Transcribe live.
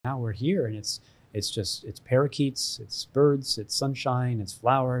Now we're here, and it's parakeets, it's birds, it's sunshine, it's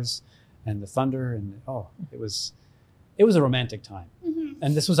flowers, and the thunder, and it was a romantic time. Mm-hmm.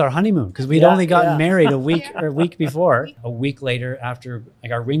 And this was our honeymoon because we'd only gotten married a week before. A week later, after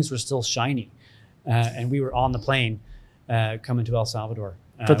our rings were still shiny, and we were on the plane coming to El Salvador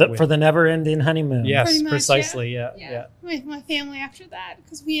for the never-ending honeymoon. Yes, Much, precisely. Yeah. With my family after that,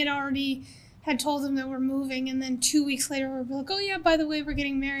 because we had already told them that we're moving, and then 2 weeks later we're like, oh yeah, by the way, we're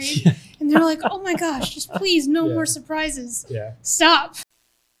getting married. And they're like, oh my gosh, just please, no more surprises. Yeah. Stop.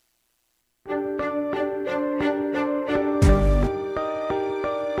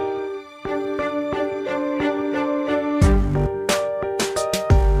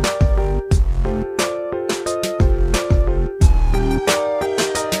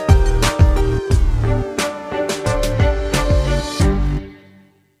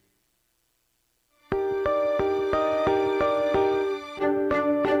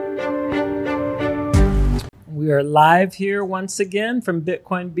 We are live here once again from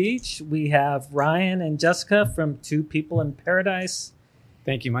Bitcoin Beach. We have Ryan and Jessica from Two People in Paradise.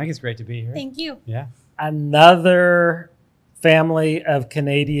 Thank you, Mike. It's great to be here. Thank you. Yeah. Another family of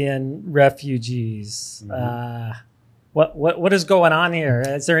Canadian refugees. Mm-hmm. What is going on here?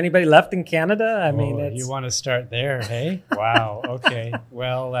 Is there anybody left in Canada? I mean, you want to start there, hey? Wow. Okay.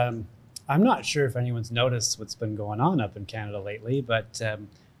 Well, I'm not sure if anyone's noticed what's been going on up in Canada lately, but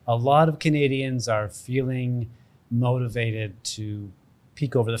a lot of Canadians are feeling motivated to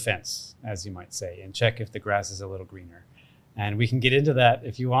peek over the fence, as you might say, and check if the grass is a little greener. And we can get into that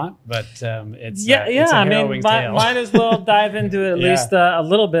if you want, but it's a harrowing tale. Might as well dive into it at least a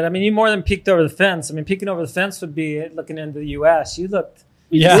little bit. I mean, you more than peeked over the fence. I mean, peeking over the fence would be looking into the U.S. You looked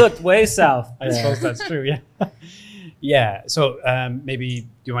way south. I suppose that's true. Yeah. Yeah. So maybe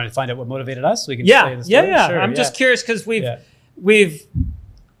you want to find out what motivated us? We can say the story? Yeah. Sure, I'm just curious because we've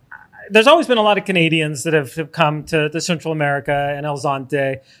there's always been a lot of Canadians that have come to Central America and El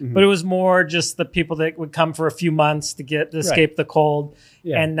Zonte, but it was more just the people that would come for a few months to escape the cold.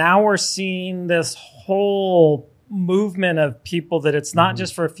 Yeah. And now we're seeing this whole movement of people that it's not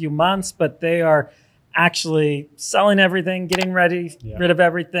just for a few months, but they are actually selling everything, getting rid of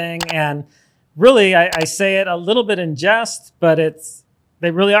everything. And really, I say it a little bit in jest, but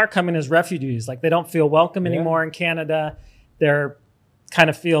they really are coming as refugees. Like, they don't feel welcome anymore in Canada. They're kind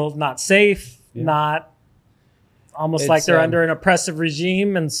of feel not safe, not almost like they're under an oppressive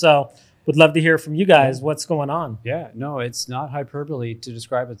regime. And so would love to hear from you guys what's going on. Yeah, no, it's not hyperbole to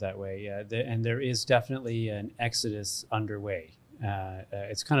describe it that way. And there is definitely an exodus underway.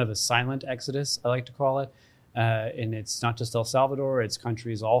 It's kind of a silent exodus, I like to call it. And it's not just El Salvador, it's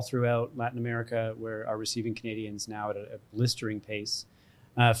countries all throughout Latin America where are receiving Canadians now at a blistering pace.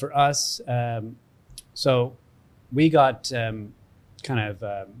 For us, so we got kind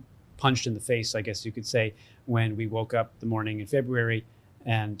of punched in the face, I guess you could say, when we woke up the morning in February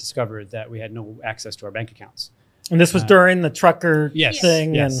and discovered that we had no access to our bank accounts. And this was during the trucker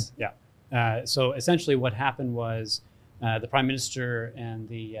thing? Yes. So essentially what happened was the Prime Minister and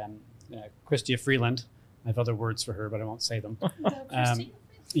the Chrystia Freeland, I have other words for her, but I won't say them.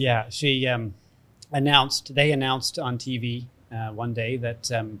 She announced on TV one day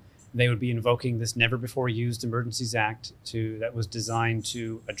that they would be invoking this never-before-used Emergencies Act that was designed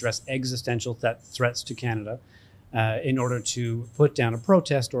to address existential threats to Canada in order to put down a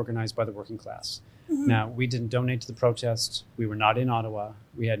protest organized by the working class. Mm-hmm. Now, we didn't donate to the protest. We were not in Ottawa.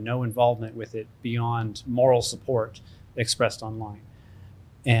 We had no involvement with it beyond moral support expressed online.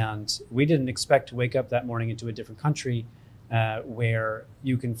 And we didn't expect to wake up that morning into a different country where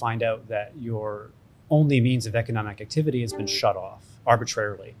you can find out that your only means of economic activity has been shut off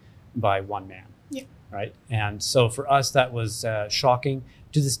arbitrarily by one man. Yeah. Right. And so for us, that was shocking.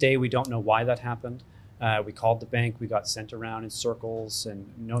 To this day, we don't know why that happened. We called the bank. We got sent around in circles and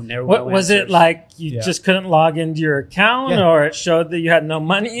no was answers. It like you just couldn't log into your account or it showed that you had no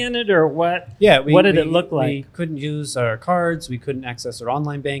money in it or what? Yeah. What did it look like? We couldn't use our cards. We couldn't access our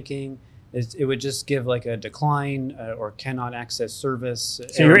online banking. It would just give like a decline or cannot access service.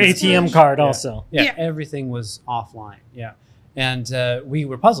 So your ATM card also. Yeah. Everything was offline. Yeah. And we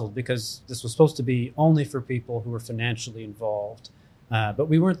were puzzled because this was supposed to be only for people who were financially involved. But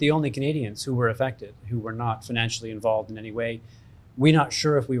we weren't the only Canadians who were affected, who were not financially involved in any way. We're not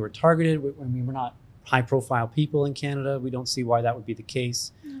sure if we were targeted. We're not high-profile people in Canada. We don't see why that would be the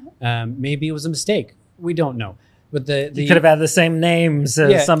case. Maybe it was a mistake. We don't know. But you could have had the same names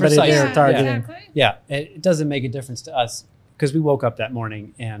as somebody they were targeting. Yeah, it doesn't make a difference to us. Because we woke up that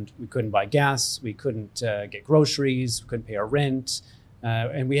morning and we couldn't buy gas, we couldn't get groceries, we couldn't pay our rent,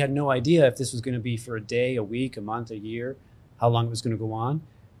 and we had no idea if this was going to be for a day, a week, a month, a year, how long it was going to go on.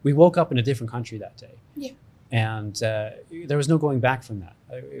 we woke up in a different country that day. Yeah. And there was no going back from that.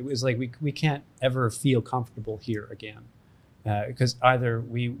 It was like we can't ever feel comfortable here again. Because either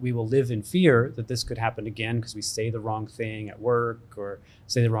we will live in fear that this could happen again because we say the wrong thing at work or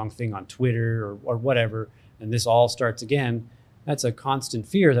say the wrong thing on Twitter or whatever, and this all starts again. That's a constant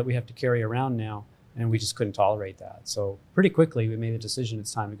fear that we have to carry around now, and we just couldn't tolerate that. So pretty quickly we made a decision,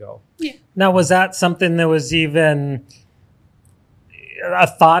 it's time to go. Yeah. Now, was that something that was even a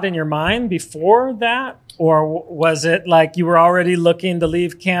thought in your mind before that? Or was it like you were already looking to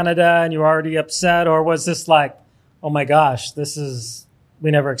leave Canada and you were already upset? Or was this like, oh my gosh,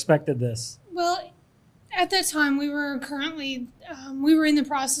 we never expected this? Well, at that time, we were in the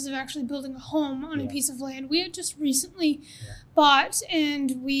process of actually building a home on a piece of land we had just recently bought,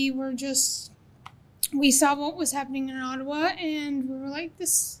 and we saw what was happening in Ottawa, and we were like,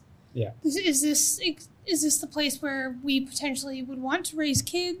 is this the place where we potentially would want to raise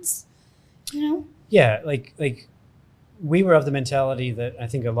kids? You know? Yeah, like we were of the mentality that I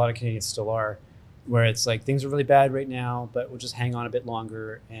think a lot of Canadians still are, where it's like things are really bad right now, but we'll just hang on a bit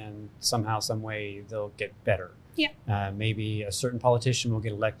longer and somehow, some way they'll get better. Yeah. Maybe a certain politician will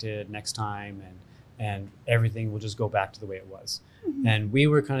get elected next time and everything will just go back to the way it was. Mm-hmm. And we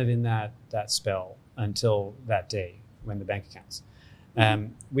were kind of in that spell until that day when the bank accounts.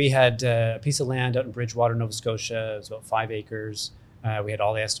 We had a piece of land out in Bridgewater, Nova Scotia. It was about 5 acres. We had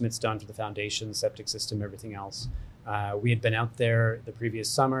all the estimates done for the foundation, septic system, everything else. We had been out there the previous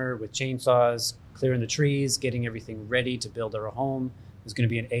summer with chainsaws, clearing the trees, getting everything ready to build our home. It was going to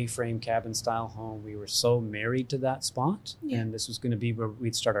be an A-frame cabin style home. We were so married to that spot. Yeah. And this was going to be where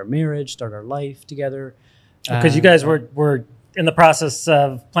we'd start our marriage, start our life together. Because you guys were in the process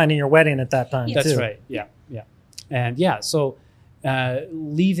of planning your wedding at that time. That's too. right. Yeah. And so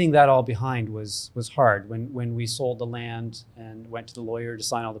leaving that all behind was hard. When we sold the land and went to the lawyer to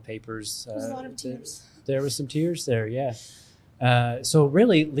sign all the papers. There was a lot of tears. There was some tears there, yeah. So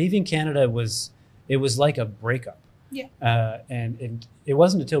really, leaving Canada was like a breakup. Yeah. And it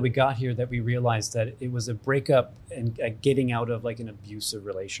wasn't until we got here that we realized that it was a breakup and getting out of like an abusive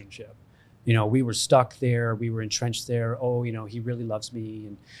relationship. You know, we were stuck there. We were entrenched there. Oh, you know, he really loves me.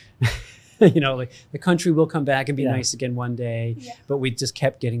 And, you know, like the country will come back and be nice again one day. Yeah. But we just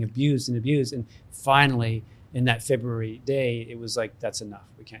kept getting abused. And finally, in that February day, it was like, that's enough.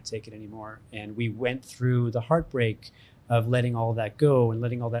 We can't take it anymore. And we went through the heartbreak of letting all that go and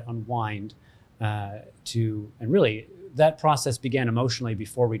letting all that unwind and really that process began emotionally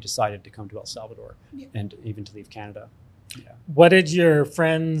before we decided to come to El Salvador and even to leave Canada. Yeah. What did your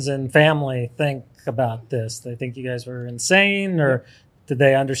friends and family think about this? They think you guys were insane, or did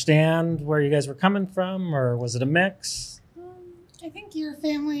they understand where you guys were coming from, or was it a mix? I think your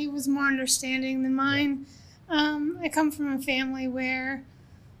family was more understanding than mine. I come from a family where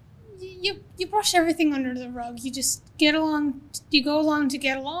you brush everything under the rug. You just get along. You go along to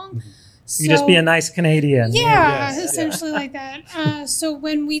get along. Mm-hmm. So, you just be a nice Canadian. Yeah, essentially like that. So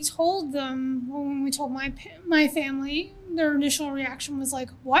when we told them, when we told my family, their initial reaction was like,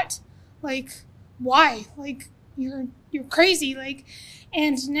 "What? Like, why? Like, you're crazy." Like,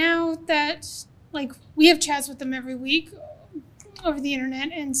 and now that like we have chats with them every week over the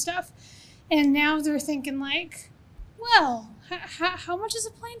internet and stuff, and now they're thinking like, "Well, how much is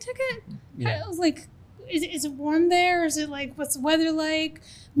a plane ticket?" Yeah. Like, is it warm there? Is it like, what's the weather like?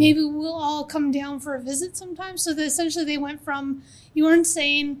 Maybe we'll all come down for a visit sometime. So essentially they went from, you were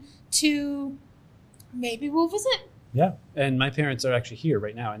insane, to maybe we'll visit. Yeah. And my parents are actually here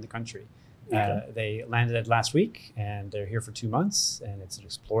right now in the country. They landed last week and they're here for 2 months, and it's an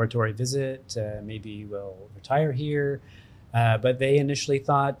exploratory visit. Maybe we'll retire here. But they initially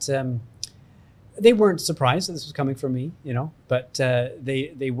thought, they weren't surprised that this was coming from me, you know, but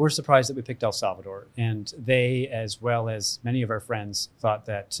they were surprised that we picked El Salvador. And they, as well as many of our friends, thought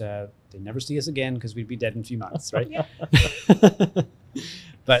that they'd never see us again because we'd be dead in a few months, right?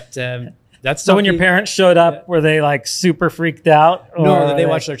 But that's so when your parents showed up, were they like super freaked out? Or no, they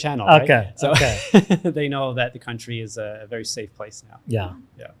watched their channel. Right? Okay. So they know that the country is a very safe place now. Yeah.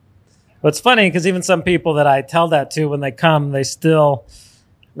 Yeah. Well, it's funny because even some people that I tell that to, when they come, they still...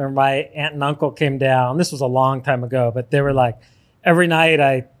 Remember my aunt and uncle came down. This was a long time ago, but they were like, every night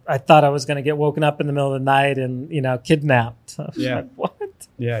I thought I was going to get woken up in the middle of the night and, you know, kidnapped. Yeah. Like, what?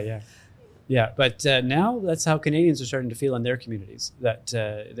 Yeah. But now that's how Canadians are starting to feel in their communities, that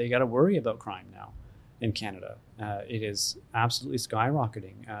they got to worry about crime now in Canada. It is absolutely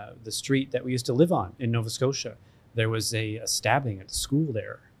skyrocketing. The street that we used to live on in Nova Scotia, there was a stabbing at the school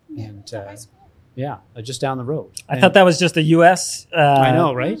there. Yeah, and yeah, just down the road. I thought that was just a U.S. I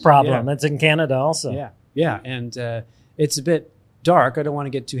know, right? problem. It's in Canada also. Yeah. And it's a bit dark. I don't want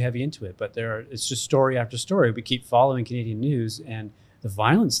to get too heavy into it, but it's just story after story. We keep following Canadian news, and the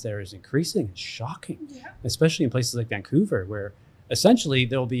violence there is increasing. It's shocking, especially in places like Vancouver, where essentially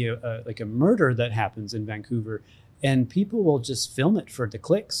there'll be a murder that happens in Vancouver, and people will just film it for the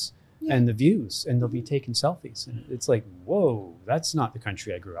clicks and the views, and they'll be taking selfies. And it's like, whoa, that's not the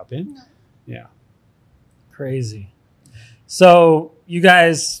country I grew up in. No. Yeah. Crazy. So you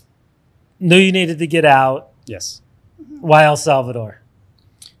guys knew you needed to get out. Yes. Why El Salvador?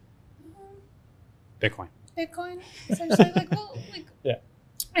 Bitcoin. Essentially. Yeah.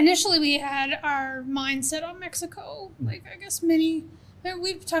 Initially we had our mind set on Mexico. Like, I guess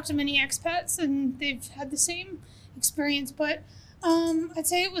we've talked to many expats and they've had the same experience, but I'd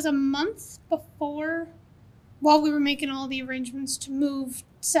say it was a month before, while we were making all the arrangements to move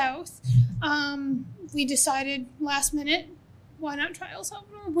south, we decided last minute, why not try El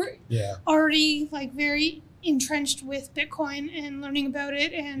Salvador? We're already very entrenched with Bitcoin and learning about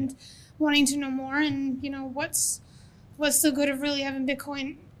it and wanting to know more. And what's the good of really having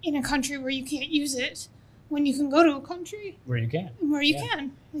Bitcoin in a country where you can't use it when you can go to a country where you can. We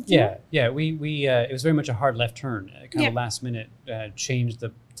it was very much a hard left turn, kind of last minute, changed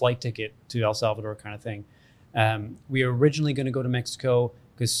the flight ticket to El Salvador kind of thing. We were originally going to go to Mexico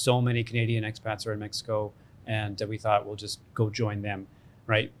because so many Canadian expats are in Mexico, and we thought we'll just go join them,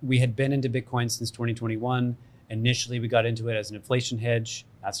 right? We had been into Bitcoin since 2021. Initially, we got into it as an inflation hedge.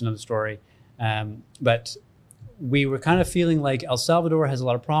 That's another story. But we were kind of feeling like El Salvador has a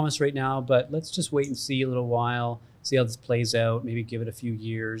lot of promise right now, but let's just wait and see a little while, see how this plays out, maybe give it a few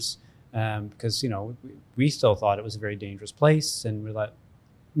years, because, we still thought it was a very dangerous place, and we thought,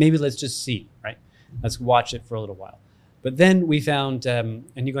 maybe let's just see, right? Let's watch it for a little while. But then we found, and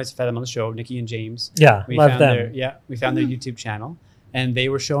you guys have had them on the show, Nikki and James. Yeah, we love found them. We found their YouTube channel, and they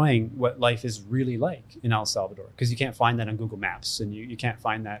were showing what life is really like in El Salvador, because you can't find that on Google Maps, and you can't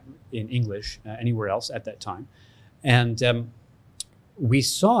find that in English anywhere else at that time. And we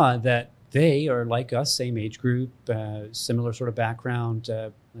saw that they are like us, same age group, similar sort of background,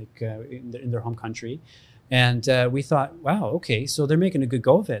 in their home country. And we thought, wow, okay, so they're making a good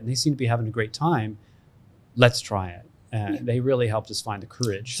go of it, and they seem to be having a great time. Let's try it. They really helped us find the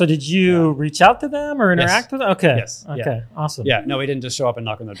courage. So did you reach out to them or interact with them? Okay. Yes. Okay. Awesome. Yeah. No, we didn't just show up and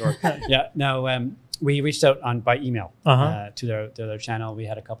knock on their door. We reached out by email to their channel. We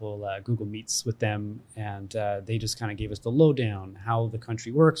had a couple Google Meets with them, and they just kind of gave us the lowdown, how the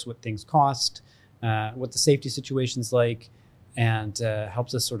country works, what things cost, what the safety situation's like, and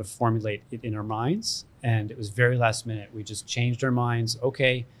helped us sort of formulate it in our minds. And it was very last minute. We just changed our minds.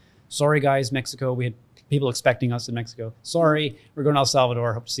 Okay, sorry guys, Mexico. We had people expecting us in Mexico. Sorry, we're going to El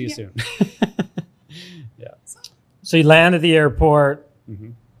Salvador. Hope to see you soon. So you land at the airport.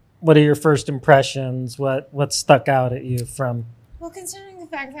 Mm-hmm. What are your first impressions? What stuck out at you from? Well, considering the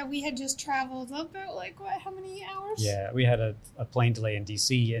fact that we had just traveled about how many hours? Yeah, we had a plane delay in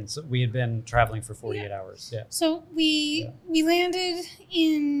DC, and so we had been traveling for 48 hours. Yeah. So we landed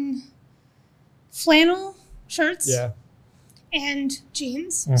in flannel shirts and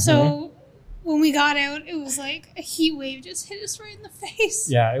jeans. Mm-hmm. So when we got out, it was like a heat wave just hit us right in the face.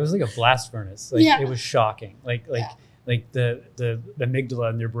 Yeah, it was like a blast furnace. It was shocking. Like the amygdala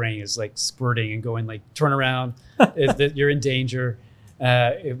in their brain is like squirting and going like, turn around, you're in danger.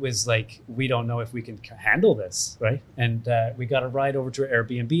 It was like, we don't know if we can handle this, right? And we got a ride over to our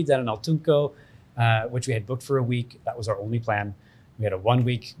Airbnb down in El Tunco, which we had booked for a week. That was our only plan. We had a 1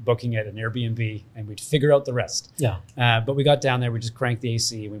 week booking at an Airbnb, and we'd figure out the rest. Yeah. But we got down there, we just cranked the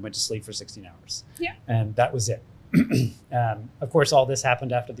AC, and we went to sleep for 16 hours. Yeah. And that was it. Of course, all this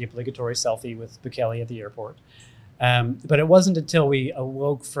happened after the obligatory selfie with Bukele at the airport. But it wasn't until we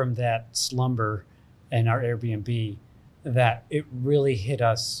awoke from that slumber in our Airbnb that it really hit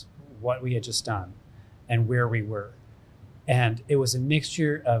us what we had just done and where we were. And it was a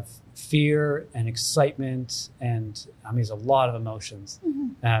mixture of fear and excitement, and there's a lot of emotions.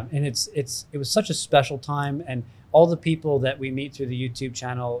 Mm-hmm. And it was such a special time, and all the people that we meet through the YouTube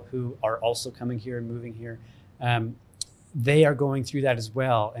channel who are also coming here and moving here, they are going through that as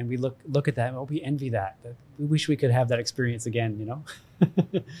well. And we look at that, and we envy that. We wish we could have that experience again,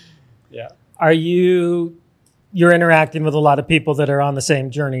 Yeah. Are you're interacting with a lot of people that are on the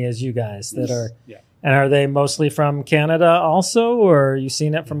same journey as you guys that are, and are they mostly from Canada also, or are you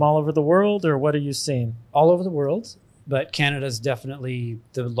seeing it from all over the world, or what are you seeing? All over the world, but Canada's definitely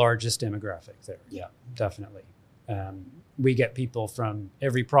the largest demographic there. Yeah, definitely. We get people from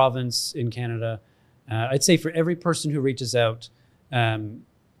every province in Canada. I'd say for every person who reaches out,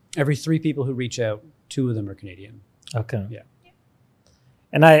 every 3 people who reach out, 2 of them are Canadian. Okay. Yeah.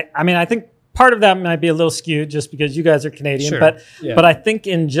 And I think part of that might be a little skewed just because you guys are Canadian, Sure. but Yeah. but I think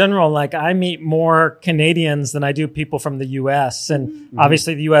in general, like I meet more Canadians than I do people from the U.S. And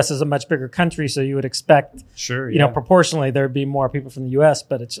obviously the U.S. is a much bigger country, so you would expect, Sure. you know, proportionally there'd be more people from the U.S.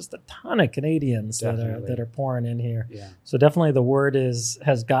 But it's just a ton of Canadians Definitely. that are pouring in here. Yeah. So definitely the word has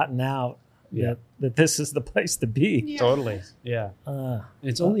gotten out Yeah. that this is the place to be. Yeah. Totally. Yeah.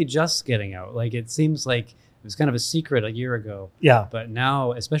 It's only just getting out. Like it seems like it was kind of a secret a year ago. Yeah. But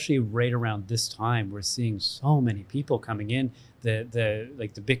now, especially right around this time, we're seeing so many people coming in. The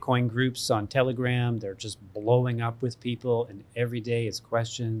Bitcoin groups on Telegram, they're just blowing up with people, and every day it's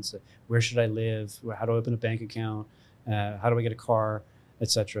questions: where should I live? How do I open a bank account? How do I get a car,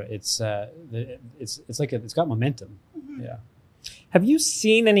 etc. It's like it's got momentum. Yeah. Have you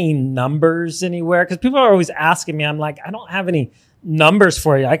seen any numbers anywhere? Because people are always asking me. I'm like, I don't have any numbers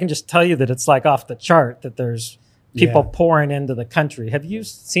for you. I can just tell you that it's like off the chart that there's people pouring into the country. Have you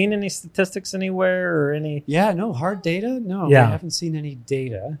seen any statistics anywhere or any? Yeah, no hard data. No, Yeah. we haven't seen any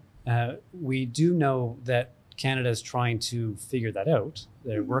data. We do know that Canada is trying to figure that out.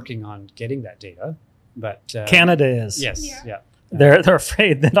 They're working on getting that data, but Canada is. yes, Yeah. yeah, They're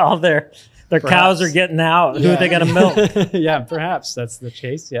afraid that all their cows Perhaps. are getting out. Who are they going to milk? yeah, perhaps that's the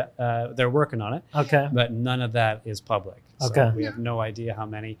case. Yeah, they're working on it, Okay. but none of that is public. So Okay. we have no idea how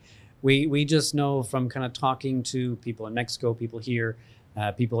many. We just know from kind of talking to people in Mexico, people here,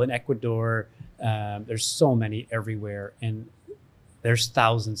 people in Ecuador. There's so many everywhere, and there's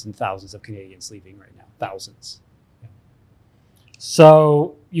thousands and thousands of Canadians leaving right now. Thousands.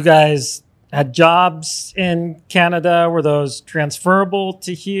 So you guys had jobs in Canada. Were those transferable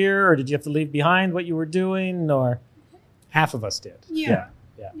to here, or did you have to leave behind what you were doing? Or Half of us did. Yeah.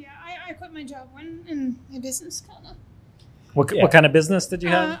 Yeah. Yeah. I quit my job in my business kind of. what kind of business did you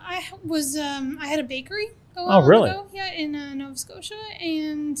have? I had a bakery. Oh, really? Ago, yeah, in Nova Scotia,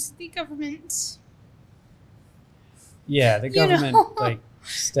 and the government. Yeah, the You government know. like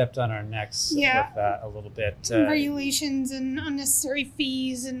stepped on our necks Yeah. with that a little bit. Regulations and unnecessary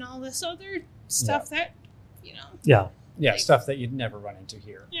fees and all this other stuff that, Yeah. Yeah, stuff that you'd never run into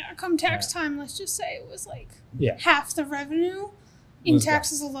here. come tax time, let's just say it was like Yeah. half the revenue in Was gone.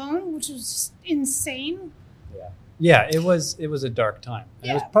 taxes alone, which was just insane. Yeah, it was a dark time.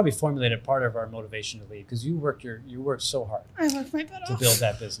 And it was Yeah. probably formulated part of our motivation to leave because you worked so hard I worked my butt to off. build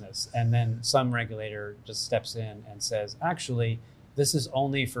that business, and then some regulator just steps in and says, actually, this is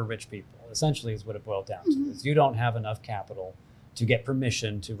only for rich people. Essentially, is what it boiled down to. Is you don't have enough capital to get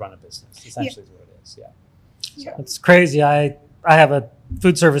permission to run a business. Essentially, is what it is. Yeah. Yeah. It's crazy. I have a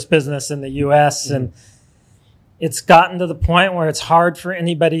food service business in the U.S. and it's gotten to the point where it's hard for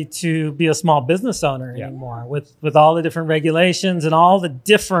anybody to be a small business owner Yeah. anymore with all the different regulations and all the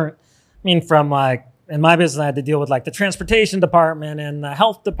different, from like in my business, I had to deal with like the transportation department and the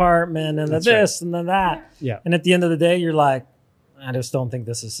health department and That's the this and the that. Yeah. And at the end of the day, you're like, I just don't think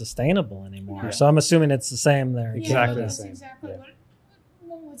this is sustainable anymore. Yeah. So I'm assuming it's the same there. in Exactly Canada. the That's same. exactly Yeah.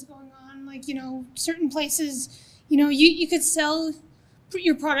 what was going on. Like, certain places, you could sell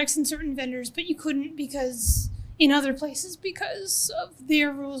your products in certain vendors, but you couldn't in other places because of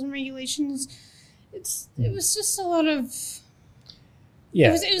their rules and regulations. It was just a lot of Yeah.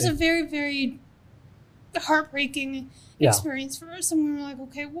 it was a very, very heartbreaking Yeah. experience for us, and we were like,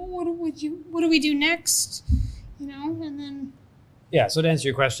 okay, well, what do we do next? And then Yeah. So to answer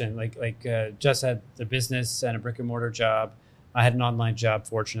your question, Jess had the business and a brick and mortar job. I had an online job,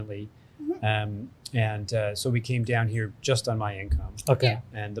 fortunately. So we came down here just on my income. Okay.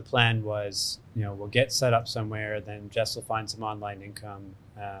 Yeah. And the plan was, we'll get set up somewhere, then Jess will find some online income,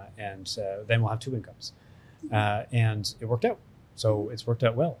 and then we'll have two incomes. And it worked out. So it's worked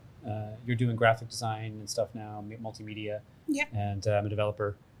out well. You're doing graphic design and stuff now, multimedia, Yeah. and I'm a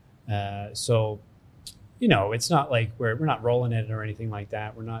developer. So, it's not like we're not rolling it or anything like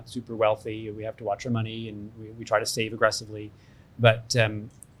that. We're not super wealthy. We have to watch our money, and we try to save aggressively. But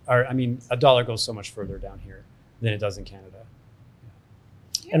a dollar goes so much further down here than it does in Canada.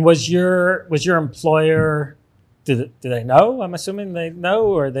 And was your employer? Do they know? I'm assuming they know,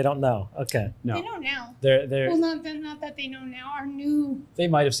 or they don't know. Okay. No, they know now. they're Well, not that they know now. Our new they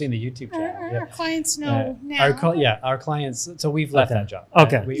might have seen the YouTube channel. our clients know now. Our clients. So we've left Okay. that job.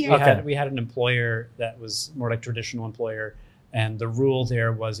 Okay. We Okay. had an employer that was more like traditional employer, and the rule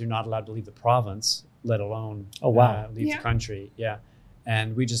there was you're not allowed to leave the province, let alone leave Yeah. the country. Yeah,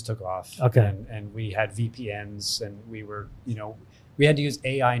 and we just took off. Okay. and we had VPNs, and we were we had to use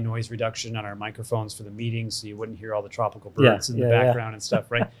AI noise reduction on our microphones for the meetings, so you wouldn't hear all the tropical birds in the background and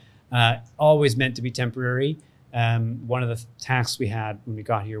stuff, right? Always meant to be temporary. One of the tasks we had when we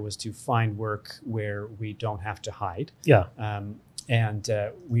got here was to find work where we don't have to hide. Yeah. And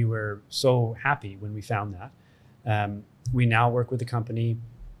we were so happy when we found that. We now work with a company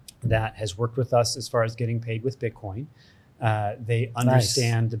that has worked with us as far as getting paid with Bitcoin. They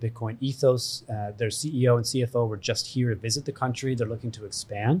understand the Bitcoin ethos. Their CEO and CFO were just here to visit the country. They're looking to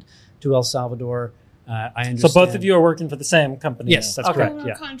expand to El Salvador. I understand. So both of you are working for the same company? Yes, that's correct. We're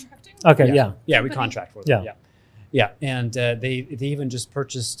Yeah. contracting. Okay, Yeah, we contract for them. Yeah. Yeah. And they even just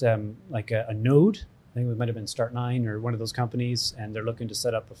purchased like a node. I think it might have been Start9 or one of those companies, and they're looking to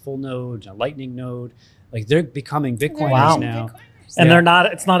set up a full node, a Lightning node. Like they're becoming Bitcoiners Wow. now. Bitcoiners. And Yeah.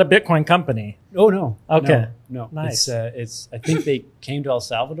 it's not a Bitcoin company. Oh no. Okay. No. Nice. It's. I think they came to El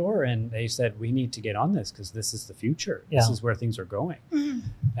Salvador and they said we need to get on this because this is the future. Yeah. This is where things are going. Mhm.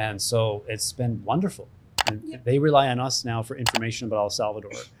 And so it's been wonderful. And Yeah. they rely on us now for information about El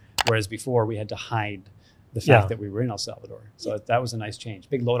Salvador, whereas before we had to hide the fact Yeah. that we were in El Salvador. So that was a nice change.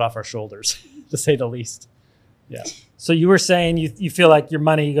 Big load off our shoulders, to say the least. Yeah. So you were saying you feel like your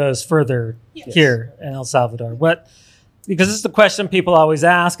money goes further Yes. here in El Salvador. Because this is the question people always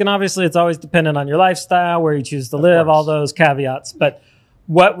ask, and obviously it's always dependent on your lifestyle, where you choose to live, all those caveats. But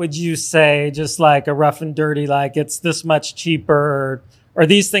what would you say, just like a rough and dirty, like it's this much cheaper, or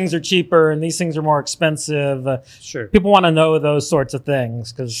these things are cheaper and these things are more expensive? Sure. People want to know those sorts of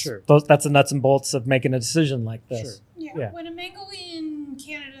things because Sure. that's the nuts and bolts of making a decision like this. Sure. Yeah. Yeah. When a mango in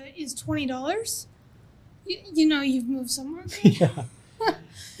Canada is $20, you know you've moved somewhere good.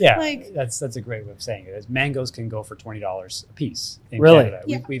 Yeah, Like- that's a great way of saying it. Is mangoes can go for $20 a piece in Really? Canada.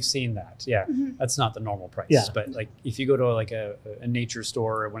 Yeah. We've seen that. Yeah, Mhm. that's not the normal price. Yeah. But like if you go to like a nature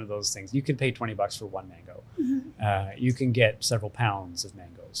store or one of those things, you can pay $20 for one mango. Mhm. You can get several pounds of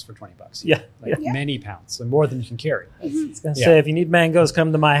mangoes for $20. Yeah. like Yeah. many pounds, so more than you can carry. I was gonna Yeah. say, if you need mangoes,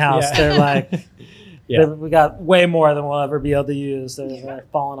 come to my house. Yeah. They're like, Yeah. we got way more than we'll ever be able to use. They're Yeah.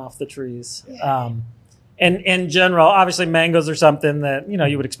 falling off the trees. Yeah. And in general, obviously mangoes are something that,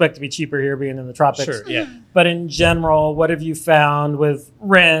 you would expect to be cheaper here being in the tropics. Sure. Yeah. But in general, what have you found with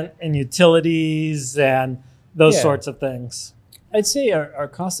rent and utilities and those Yeah. sorts of things? I'd say our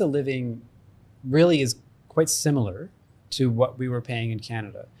cost of living really is quite similar to what we were paying in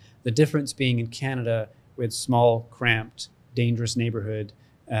Canada. The difference being in Canada, with small, cramped, dangerous neighborhood,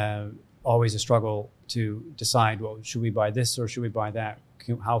 always a struggle to decide, well, should we buy this or should we buy that?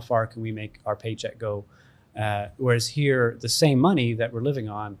 How far can we make our paycheck go? Whereas here, the same money that we're living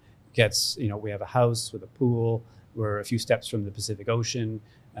on gets, we have a house with a pool. We're a few steps from the Pacific Ocean.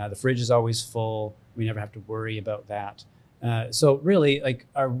 The fridge is always full. We never have to worry about that. So really, like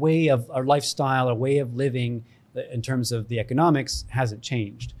our lifestyle, our way of living in terms of the economics hasn't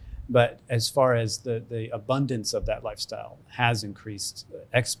changed. But as far as the abundance of that lifestyle has increased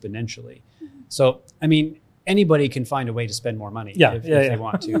exponentially. So, I mean, anybody can find a way to spend more money if they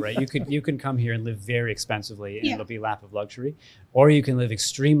want to, right? You can come here and live very expensively and it'll be a lap of luxury, or you can live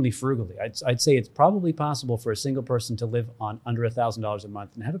extremely frugally. I'd say it's probably possible for a single person to live on under $1,000 a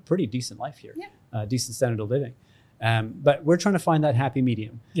month and have a pretty decent life here, decent standard of living. But we're trying to find that happy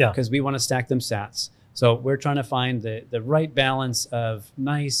medium because we want to stack them sats. So we're trying to find the right balance of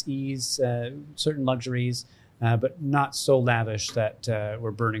nice ease, certain luxuries, but not so lavish that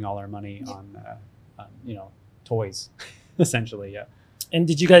we're burning all our money on toys, essentially. Yeah. And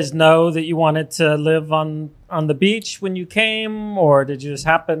did you guys know that you wanted to live on the beach when you came, or did you just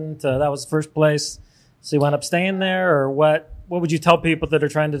happen to, that was the first place, so you wound up staying there, or what would you tell people that are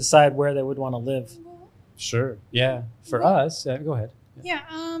trying to decide where they would want to live? Sure. Yeah. For us, go ahead. Yeah,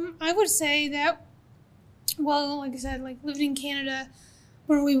 I would say that, well, like I said, like living in Canada,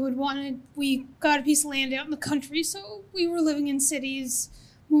 where we got a piece of land out in the country, so we were living in cities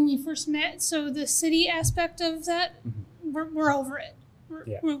when we first met. So the city aspect of that, we're over it.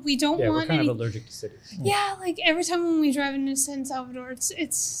 We don't want we're kind of allergic to cities. Yeah, like every time when we drive into San Salvador,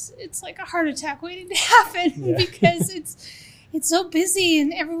 it's like a heart attack waiting to happen because it's so busy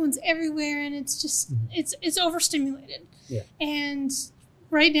and everyone's everywhere and it's just it's overstimulated. Yeah. And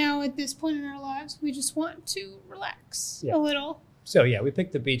right now at this point in our lives, we just want to relax a little. So we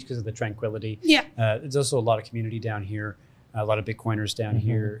picked the beach because of the tranquility. Yeah. There's also a lot of community down here, a lot of Bitcoiners down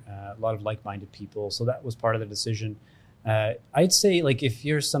here, a lot of like-minded people. So that was part of the decision. I'd say, like, if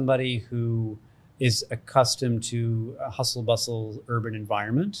you're somebody who is accustomed to a hustle-bustle urban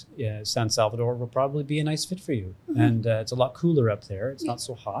environment, San Salvador will probably be a nice fit for you. And it's a lot cooler up there. It's not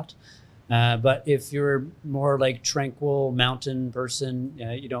so hot. But if you're more like tranquil mountain person,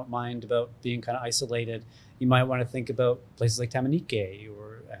 you don't mind about being kind of isolated, you might want to think about places like Tamanique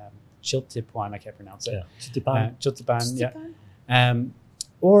or Chiltipan, I can't pronounce it. Chiltipan. Chiltipan.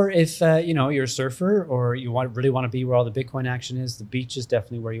 Or if you're a surfer or you really want to be where all the Bitcoin action is, the beach is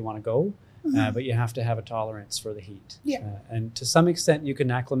definitely where you want to go. but you have to have a tolerance for the heat. Yeah. And to some extent, you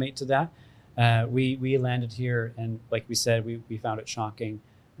can acclimate to that. We landed here, and like we said, we found it shocking.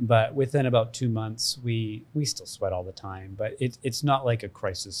 But within about 2 months, we still sweat all the time. But it's not like a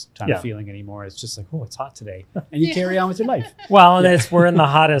crisis time feeling anymore. It's just like, oh, it's hot today. And you carry on with your life. Well, and we're in the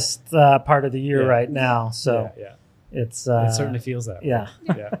hottest part of the year right now. So it's it certainly feels that way.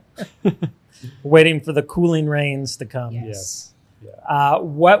 Yeah. Waiting for the cooling rains to come. Yes.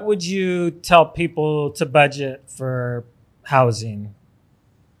 What would you tell people to budget for housing?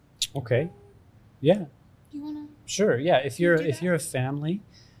 Okay. Yeah. You want to? Sure. Yeah. If you're a family,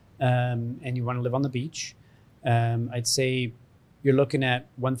 and you want to live on the beach, I'd say you're looking at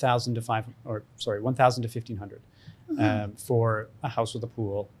 $1,000 to $1,500 for a house with a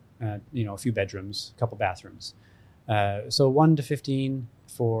pool, a few bedrooms, a couple bathrooms. So 1 to 15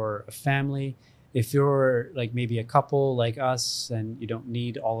 for a family. If you're like maybe a couple like us and you don't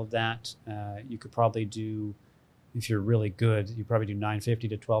need all of that, you could probably do, if you're really good, you probably do $950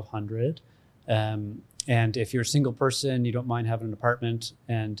 to $1,200. And if you're a single person, you don't mind having an apartment,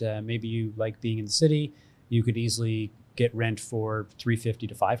 and maybe you like being in the city, you could easily get rent for $350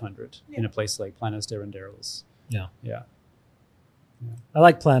 to $500 in a place like Planas de Renderos. Yeah. I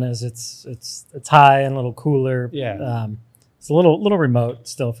like Planas. It's high and a little cooler. Yeah. It's a little remote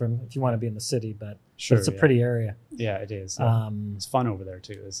still from if you want to be in the city, but it's a pretty area. Yeah, it is. It's fun over there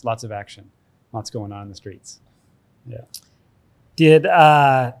too. There's lots of action, lots going on in the streets. Yeah. Did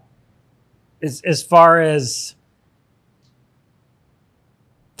as far as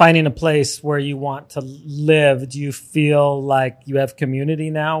finding a place where you want to live, do you feel like you have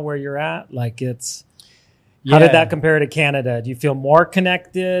community now where you're at? Like how did that compare to Canada? Do you feel more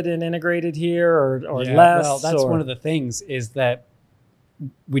connected and integrated here or less? Well, that's one of the things is that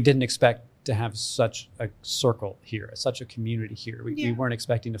we didn't expect to have such a circle here, such a community here. We weren't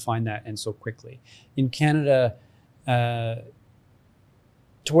expecting to find that and so quickly. In Canada,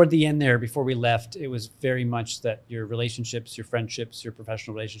 toward the end there, before we left, it was very much that your relationships, your friendships, your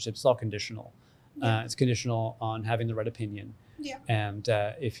professional relationships, it's all conditional. It's conditional on having the right opinion. Yeah. And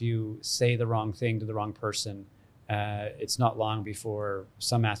if you say the wrong thing to the wrong person, it's not long before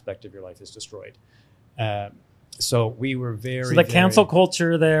some aspect of your life is destroyed. So we were So the cancel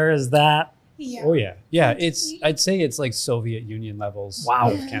culture there is that. Yeah. Oh yeah. Yeah. I'd say it's like Soviet Union levels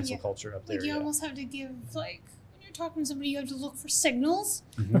of cancel culture up there. Like you almost have to give talking to somebody, you have to look for signals,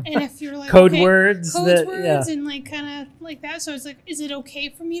 Mm-hmm. and if you're like code words and like kind of like that, so it's like, is it okay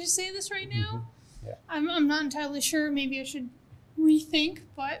for me to say this right now? Mm-hmm. Yeah. I'm not entirely sure. Maybe I should rethink,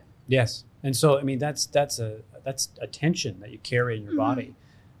 but yes. And so I mean that's a tension that you carry in your body,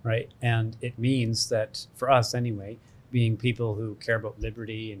 right? And it means that for us anyway, being people who care about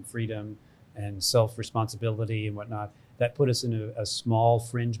liberty and freedom and self-responsibility and whatnot, that put us in a small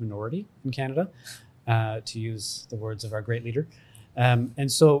fringe minority in Canada. To use the words of our great leader. And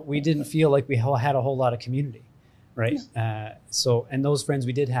so we didn't feel like we had a whole lot of community, right? And those friends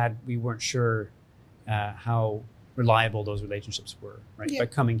we did had, we weren't sure how reliable those relationships were, right? Yeah. By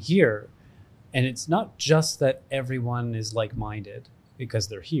coming here, and it's not just that everyone is like-minded because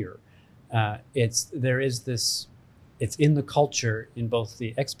they're here. It's in the culture in both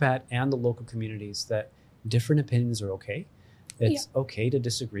the expat and the local communities that different opinions are okay. It's okay to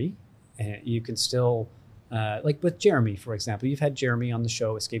disagree. And you can still, like with Jeremy, for example, you've had Jeremy on the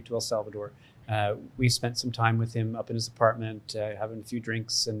show, Escape to El Salvador. We spent some time with him up in his apartment, having a few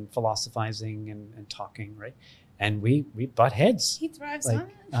drinks and philosophizing and talking, right? And we butt heads. He thrives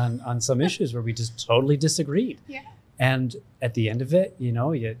on some issues where we just totally disagreed. Yeah. And at the end of it, you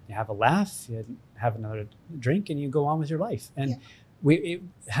have a laugh, you have another drink, and you go on with your life. And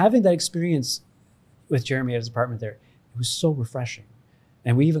having that experience with Jeremy at his apartment there, it was so refreshing.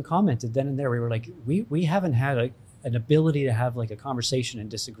 And we even commented then and there, we were like, we haven't had an ability to have like a conversation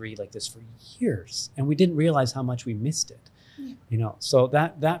and disagree like this for years. And we didn't realize how much we missed it, So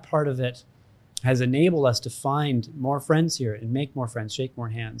that part of it has enabled us to find more friends here and make more friends, shake more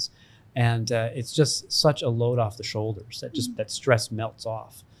hands. And it's just such a load off the shoulders that stress melts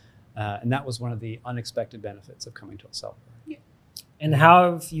off. And that was one of the unexpected benefits of coming to El Salvador. Yeah. And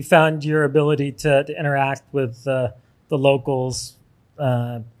how have you found your ability to interact with the locals,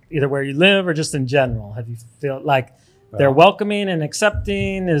 either where you live or just in general? Have you feel like they're welcoming and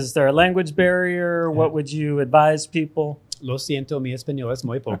accepting? Is there a language barrier? What would you advise people? Lo siento, mi español es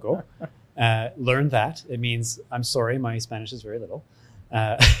muy poco. Learn that. It means, I'm sorry, my Spanish is very little.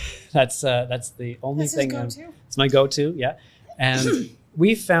 That's the only thing. It's my go-to, yeah. And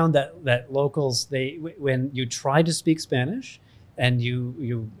we found that locals, when you try to speak Spanish, and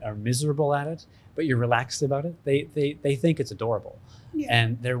you are miserable at it, but you're relaxed about it, they think it's adorable. Yeah.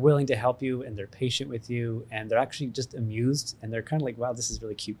 And they're willing to help you, and they're patient with you, and they're actually just amused, and they're kind of like, wow, this is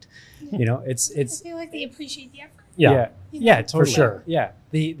really cute. You know, I feel like they appreciate the effort. Yeah, totally. For sure. Yeah,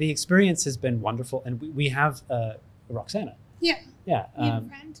 the experience has been wonderful, and we have Roxana. Yeah. Yeah, You have a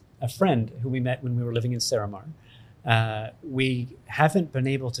friend. a friend who we met when we were living in Saramar. We haven't been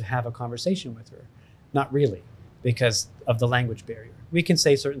able to have a conversation with her, not really, because of the language barrier. We can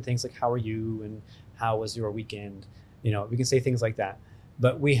say certain things like, how are you, and how was your weekend? You know, we can say things like that,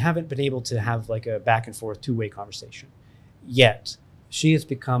 but we haven't been able to have like a back and forth two-way conversation yet. She has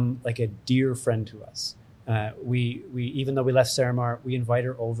become like a dear friend to us. We even though we left Saramar, we invite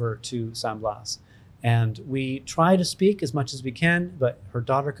her over to San Blas, and we try to speak as much as we can. But her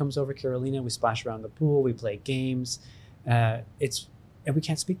daughter comes over, Carolina. We splash around the pool. We play games. And we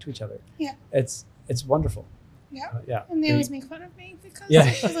can't speak to each other. Yeah. It's wonderful. Yeah. Yeah. And they always make fun of me because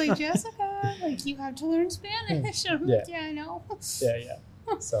Yeah. she's like, Jessica, like, you have to learn Spanish. I'm like, yeah, I know. Yeah.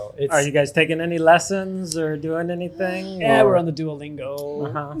 So it's. Are you guys taking any lessons or doing anything? Yeah, or? we're on the Duolingo.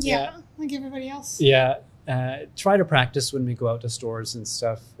 Uh-huh. Yeah. Like everybody else. Yeah. Try to practice when we go out to stores and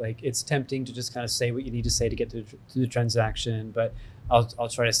stuff. Like, it's tempting to just kind of say what you need to say to get to the transaction, but I'll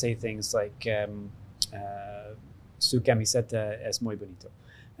try to say things like su camiseta es muy bonito.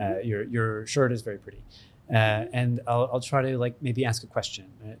 Your shirt is very pretty. And I'll try to like maybe ask a question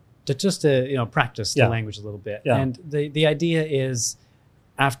to practice the language a little bit. Yeah. And the idea is,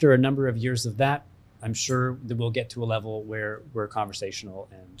 after a number of years of that, I'm sure that we'll get to a level where we're conversational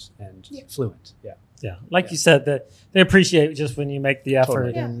and fluent. Yeah. Yeah, like you said, that they appreciate just when you make the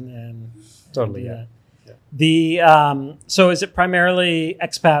effort Totally. and Totally. do Yeah. that. The so is it primarily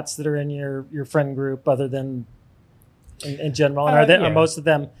expats that are in your friend group, other than in general, and are most of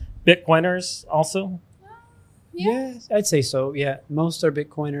them Bitcoiners also? Yeah. I'd say so. Yeah, most are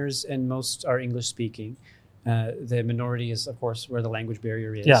Bitcoiners and most are English speaking. The minority is, of course, where the language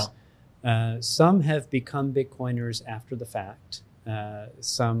barrier is. Yeah. Some have become Bitcoiners after the fact.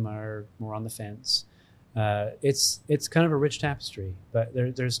 Some are more on the fence. It's kind of a rich tapestry, but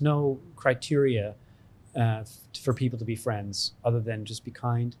there's no criteria for people to be friends other than just be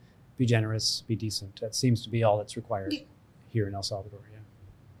kind, be generous, be decent. That seems to be all that's required here in El Salvador. Yeah.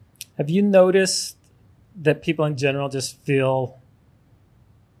 Have you noticed that people in general just feel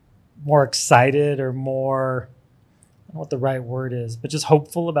more excited or more, I don't know what the right word is, but just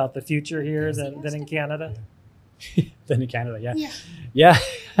hopeful about the future here than in Canada? Than in Canada, yeah. Yeah. Yeah,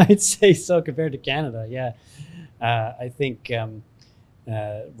 I'd say so compared to Canada, yeah. I think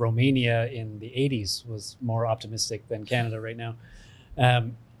Romania in the 80s was more optimistic than Canada right now.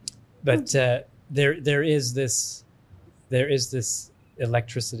 But there is this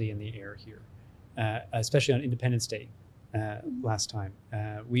electricity in the air here, especially on Independence Day last time.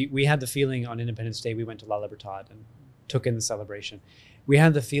 We had the feeling on Independence Day, we went to La Libertad and took in the celebration. We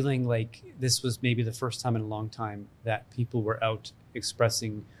had the feeling like this was maybe the first time in a long time that people were out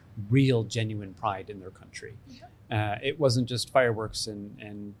expressing real, genuine pride in their country. Yeah. It wasn't just fireworks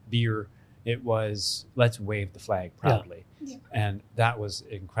and beer. It was, let's wave the flag proudly. Yeah. And that was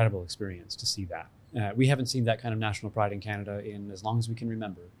an incredible experience to see that. We haven't seen that kind of national pride in Canada in as long as we can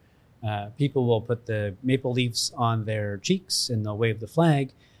remember. People will put the maple leaves on their cheeks and they'll wave the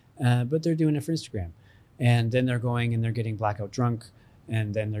flag, but they're doing it for Instagram. And then they're going and they're getting blackout drunk,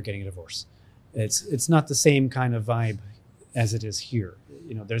 and then they're getting a divorce. It's not the same kind of vibe as it is here.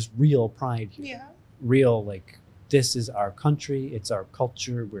 You know, there's real pride here. Yeah. Real, like, this is our country, it's our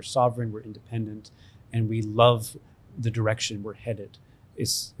culture, we're sovereign, we're independent, and we love the direction we're headed.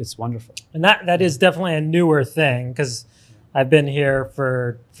 It's wonderful. And that is definitely a newer thing, because I've been here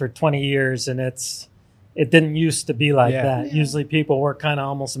for 20 years, and it didn't used to be like that. Yeah. Usually people were kind of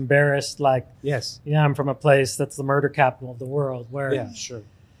almost embarrassed, like, Yes. yeah, I'm from a place that's the murder capital of the world, where Yeah, sure.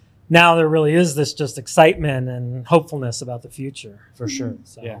 now there really is this just excitement and hopefulness about the future. For sure.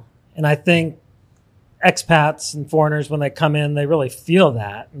 So, Yeah. and I think expats and foreigners, when they come in, they really feel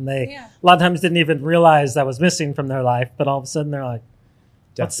that. And they a lot of times didn't even realize that was missing from their life, but all of a sudden they're like,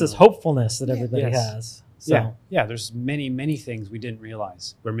 what's this Definitely. hopefulness that everybody Yes. has? So, Yeah, there's many things we didn't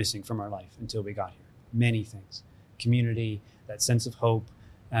realize were missing from our life until we got here. Many things. Community, that sense of hope.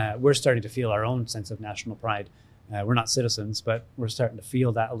 We're starting to feel our own sense of national pride. We're not citizens, but we're starting to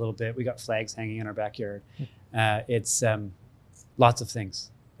feel that a little bit. We got flags hanging in our backyard. It's lots of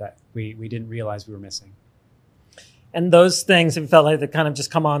things that we didn't realize we were missing. And those things, have felt like they kind of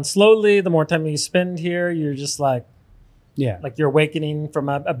just come on slowly. The more time you spend here, you're just like you're awakening from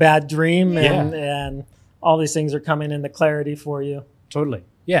a bad dream, and all these things are coming into clarity for you. Totally.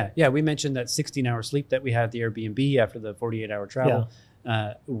 Yeah. We mentioned that 16-hour sleep that we had at the Airbnb after the 48-hour travel.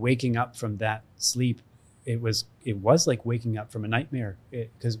 Waking up from that sleep, it was like waking up from a nightmare,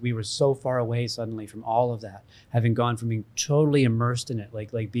 because we were so far away suddenly from all of that, having gone from being totally immersed in it,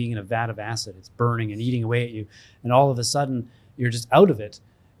 like being in a vat of acid. It's burning and eating away at you, and all of a sudden you're just out of it.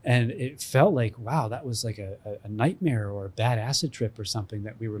 And it felt like, wow, that was like a nightmare or a bad acid trip or something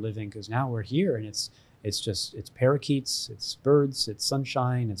that we were living, because now we're here and it's parakeets, it's birds, it's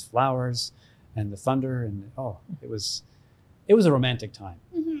sunshine, it's flowers, and the thunder, and it was a romantic time.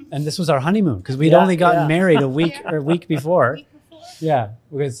 And this was our honeymoon, because we'd only gotten married a week before. Yeah,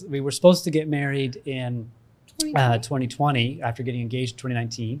 because we were supposed to get married in 2020 after getting engaged in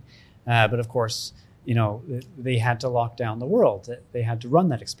 2019, but of course, they had to lock down the world. They had to run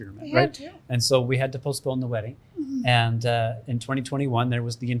that experiment, right? And so we had to postpone the wedding. And in 2021, there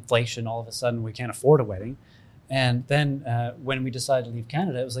was the inflation. All of a sudden, we can't afford a wedding. And then when we decided to leave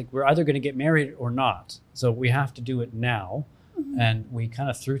Canada, it was like, we're either going to get married or not. So we have to do it now. And we kind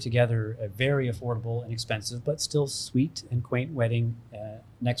of threw together a very affordable and expensive, but still sweet and quaint wedding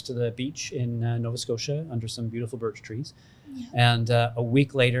next to the beach in Nova Scotia under some beautiful birch trees. And a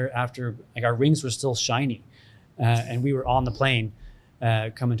week later, after our rings were still shiny, and we were on the plane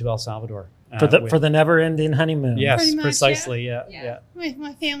coming to El Salvador for the never-ending honeymoon. Yes, precisely. Yeah. With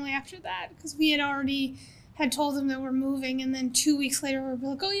my family after that, because we had told them that we're moving, and then 2 weeks later we're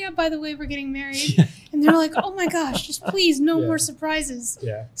like, oh yeah, by the way, we're getting married. And they're like, oh my gosh, just please, no more surprises.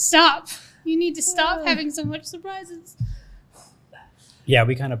 Stop. You need to stop having so much surprises. Yeah,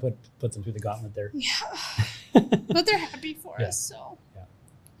 we kind of put them through the gauntlet there. But they're happy for us, so.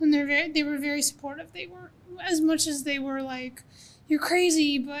 And they were very supportive. They were, as much as they were like, you're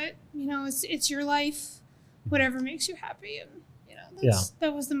crazy, but it's your life, whatever makes you happy, and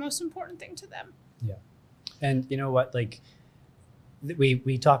that was the most important thing to them. Yeah. And you know what, like,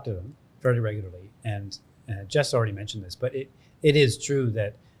 we talk to them fairly regularly, and Jess already mentioned this, but it is true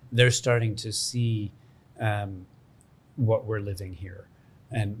that they're starting to see what we're living here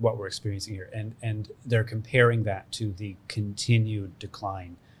and what we're experiencing here, and they're comparing that to the continued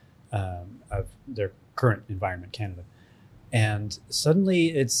decline of their current environment, Canada. And suddenly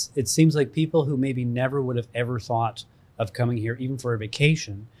it seems like people who maybe never would have ever thought of coming here, even for a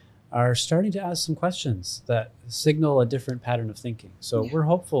vacation, are starting to ask some questions that signal a different pattern of thinking. So we're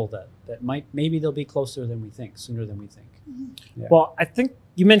hopeful that maybe they'll be closer than we think, sooner than we think. Yeah. Well, I think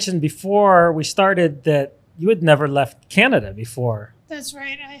you mentioned before we started that you had never left Canada before. That's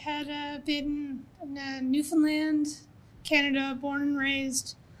right. I had been in Newfoundland, Canada, born and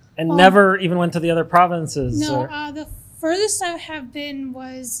raised. And never even went to the other provinces? No, the furthest I have been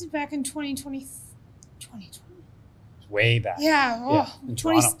was back in 2020. Way back.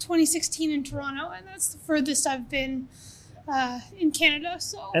 2016 in Toronto, and that's the furthest I've been in Canada.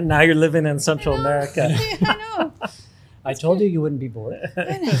 So. And now you're living in Central America. I know. I told you wouldn't be bored.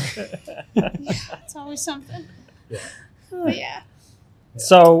 I know. It's always something. But yeah.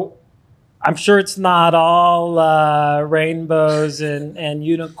 So I'm sure it's not all rainbows and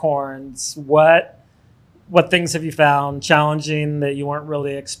unicorns. What things have you found challenging that you weren't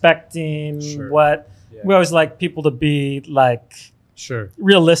really expecting? Sure. We always like people to be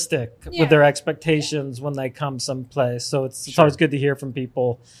realistic with their expectations when they come someplace. So it's always good to hear from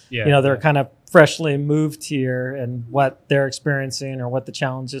people. They're kind of freshly moved here and what they're experiencing or what the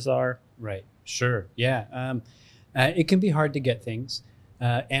challenges are. Right. Sure. Yeah. It can be hard to get things.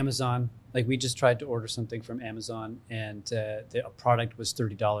 Amazon, like we just tried to order something from Amazon, and the product was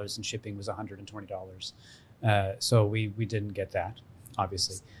 $30 and shipping was $120. So we didn't get that,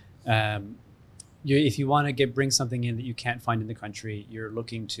 obviously. If you want to bring something in that you can't find in the country, you're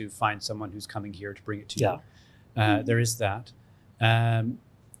looking to find someone who's coming here to bring it to you. There is that.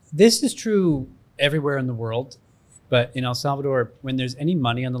 This is true everywhere in the world, but in El Salvador, when there's any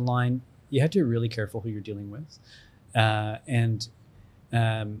money on the line, you have to be really careful who you're dealing with.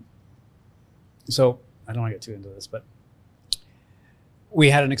 So I don't want to get too into this, but we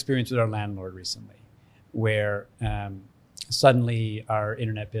had an experience with our landlord recently where suddenly our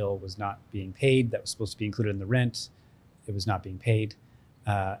internet bill was not being paid. That was supposed to be included in the rent. It was not being paid.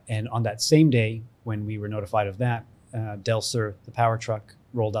 And on that same day, when we were notified of that, Delsur, the power truck,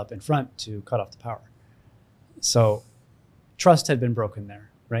 rolled up in front to cut off the power. So trust had been broken there,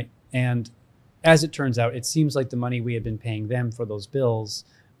 right? And as it turns out, it seems like the money we had been paying them for those bills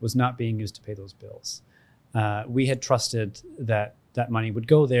was not being used to pay those bills. We had trusted that money would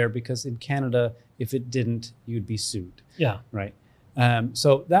go there because in Canada, if it didn't, you'd be sued. Yeah. Right.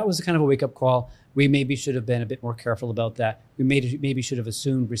 So that was kind of a wake-up call. We maybe should have been a bit more careful about that. We maybe should have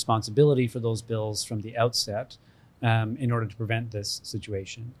assumed responsibility for those bills from the outset. in order to prevent this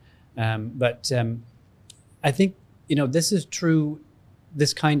situation. But I think, this is true.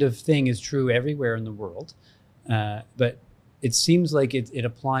 This kind of thing is true everywhere in the world. But it seems like it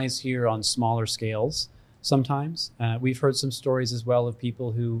applies here on smaller scales sometimes. We've heard some stories as well of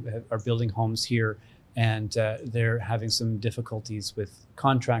people who are building homes here, and they're having some difficulties with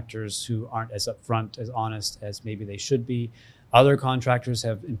contractors who aren't as upfront, as honest as maybe they should be. Other contractors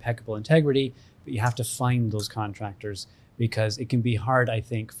have impeccable integrity, but you have to find those contractors, because it can be hard, I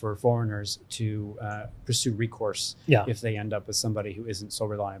think, for foreigners to pursue recourse if they end up with somebody who isn't so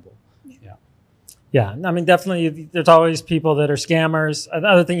reliable. Yeah, I mean, definitely there's always people that are scammers.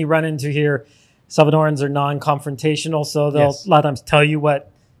 Another thing you run into here, Salvadorans are non-confrontational, so they'll a lot of times tell you what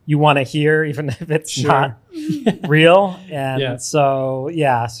you want to hear, even if it's not real. And so you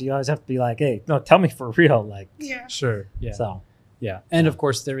always have to be like, hey, no, tell me for real. Like, Sure. Yeah. So, And of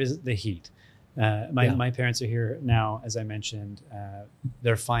course, there is the heat. My parents are here now, as I mentioned.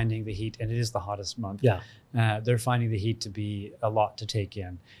 They're finding the heat, and it is the hottest month. They're finding the heat to be a lot to take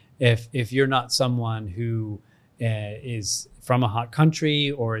in. If you're not someone who is from a hot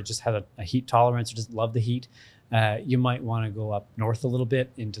country, or just have a heat tolerance, or just love the heat, you might want to go up north a little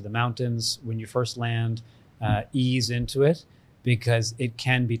bit into the mountains when you first land. Ease into it, because it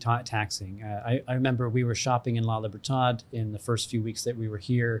can be taxing. I remember we were shopping in La Libertad in the first few weeks that we were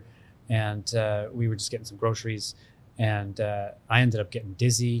here, and we were just getting some groceries, and I ended up getting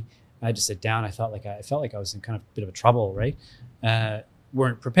dizzy. I had to sit down. I felt like I was in kind of a bit of a trouble, right?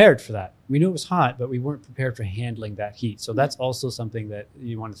 Weren't prepared for that. We knew it was hot, but we weren't prepared for handling that heat. So that's also something that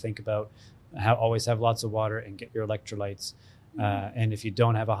you want to think about. Always have lots of water and get your electrolytes. And if you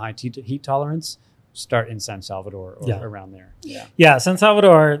don't have a high heat tolerance, start in San Salvador or around there. San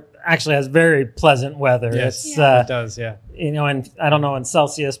Salvador actually has very pleasant weather. Yes, it does. Yeah. And I don't know in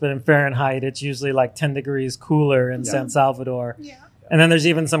Celsius, but in Fahrenheit, it's usually like 10 degrees cooler in San Salvador. And then there's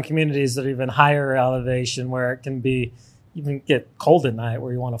even some communities that are even higher elevation, where it can be even get cold at night,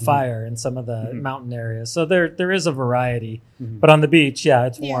 where you want a fire in some of the mountain areas. So there is a variety, but on the beach,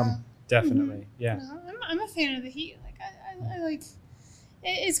 it's warm. Definitely. Yeah. No, I'm a fan of the heat. Like I like.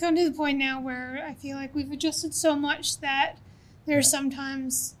 It's gotten to the point now where I feel like we've adjusted so much that there's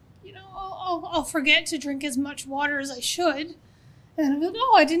sometimes, I'll forget to drink as much water as I should, and I'll be like,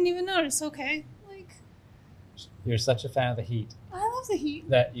 oh, I didn't even notice. Okay, like. You're such a fan of the heat. I love the heat.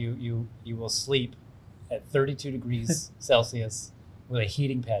 That you will sleep at 32 degrees Celsius with a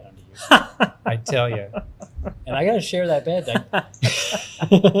heating pad under you. I tell you. And I got to share that bed.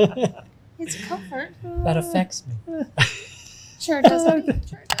 It's a comfort. That affects me. Sure it does.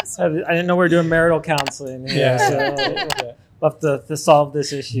 Sure it does. I didn't know we were doing marital counseling. So we'll have to solve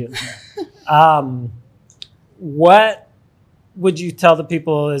this issue. What would you tell the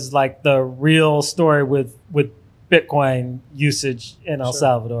people is like the real story with Bitcoin usage in El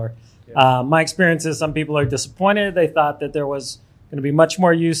Salvador? My experience is some people are disappointed. They thought that there was going to be much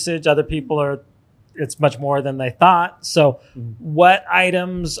more usage. Other people it's much more than they thought. So what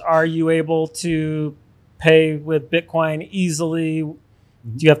items are you able to pay with Bitcoin easily? Do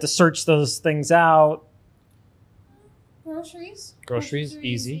you have to search those things out? Groceries,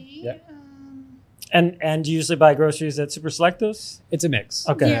 easy. Yeah. And you usually buy groceries at Super Selectos? It's a mix.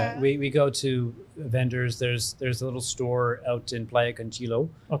 Okay. Yeah. We go to vendors. There's a little store out in Playa Conchilo.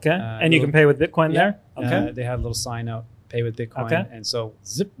 Okay. And you can pay with Bitcoin there? Okay. They have a little sign out, pay with Bitcoin. Okay. And so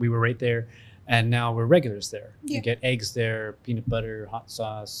we were right there. And now we're regulars there. Yeah. You get eggs there, peanut butter, hot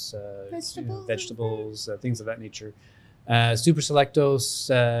sauce, vegetables, things of that nature. Super Selectos,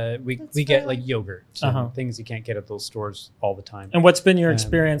 we get like yogurt, things you can't get at those stores all the time. And what's been your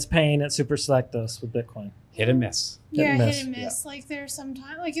experience paying at Super Selectos with Bitcoin? Hit and miss. Hit and miss. Like there's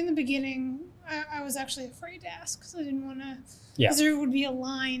sometimes, like in the beginning, I was actually afraid to ask because I didn't want to, because there would be a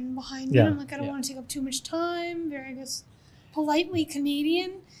line behind me. I'm like, I don't want to take up too much time. Very, I guess, politely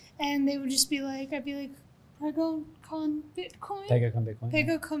Canadian. And they would just be like, I'd be like, Pego con Bitcoin?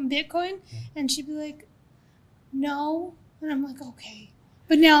 Pego con Bitcoin? Yeah. And she'd be like, no. And I'm like, okay.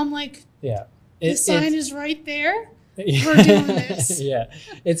 But now I'm like, the sign is right there. We're doing this.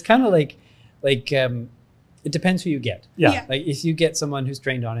 It's kind of like it depends who you get. Yeah. Like if you get someone who's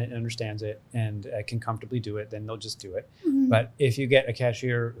trained on it and understands it and can comfortably do it, then they'll just do it. But if you get a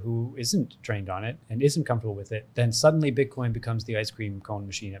cashier who isn't trained on it and isn't comfortable with it, then suddenly Bitcoin becomes the ice cream cone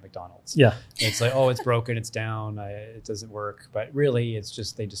machine at McDonald's. Yeah. It's like, oh, it's broken, it's down, it doesn't work. But really, it's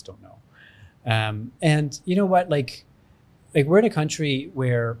just they just don't know. And you know what? Like we're in a country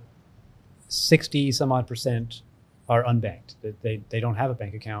where 60 some odd % are unbanked. They don't have a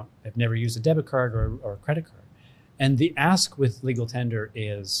bank account. They've never used a debit card or a credit card. And the ask with legal tender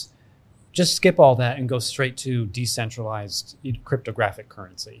is just skip all that and go straight to decentralized cryptographic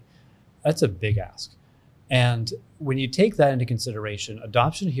currency. That's a big ask. And when you take that into consideration,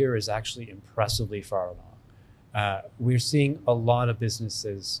 adoption here is actually impressively far along. We're seeing a lot of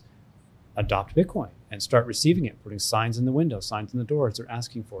businesses adopt Bitcoin and start receiving it, putting signs in the window, signs in the doors. They're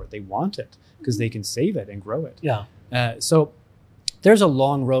asking for it. They want it because they can save it and grow it. Yeah. So there's a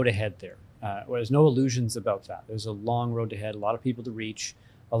long road ahead there. There's no illusions about that. There's a long road ahead, a lot of people to reach,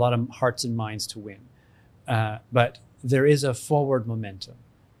 a lot of hearts and minds to win. But there is a forward momentum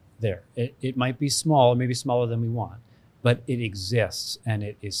there. It might be small, maybe smaller than we want, but it exists and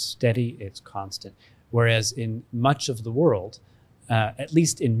it is steady, it's constant. Whereas in much of the world, at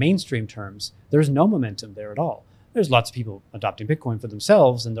least in mainstream terms, there's no momentum there at all. There's lots of people adopting Bitcoin for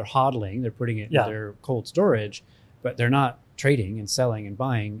themselves and they're hodling, they're putting it in their cold storage, but they're not trading and selling and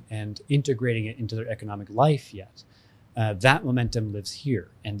buying and integrating it into their economic life yet. That momentum lives here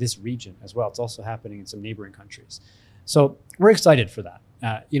and this region as well. It's also happening in some neighboring countries. So we're excited for that.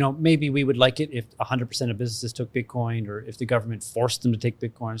 Maybe we would like it if 100% of businesses took Bitcoin or if the government forced them to take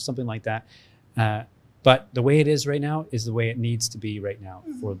Bitcoin or something like that. But the way it is right now is the way it needs to be right now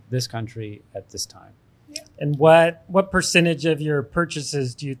for this country at this time. Yeah. And what percentage of your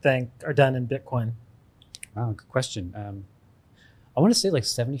purchases do you think are done in Bitcoin? Wow, good question. I want to say like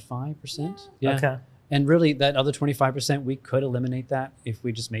 75%. Yeah. Okay. And really that other 25%, we could eliminate that if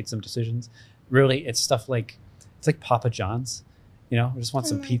we just made some decisions. Really, it's stuff like, it's like Papa John's. We just want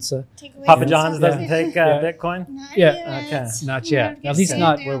some pizza. Papa John's doesn't Yeah. take Bitcoin? Not Yeah. yet. Okay. Not We yet. gotta get At least settled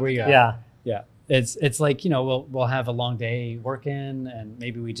not down where we with are. Yeah. Yeah. It's like, we'll have a long day working and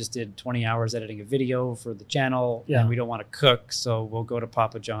maybe we just did 20 hours editing a video for the channel Yeah. and we don't want to cook. So we'll go to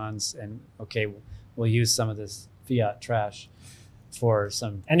Papa John's and we'll use some of this fiat trash for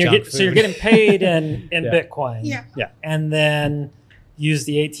some And junk so you're food. getting paid in Yeah. Bitcoin. Yeah. And then use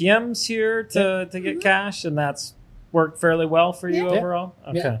the ATMs here to get cash, and that's worked fairly well for you Yeah. overall?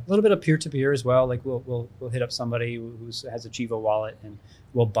 Okay. Yeah, a little bit of peer-to-peer as well. Like we'll hit up somebody who has a Chivo wallet and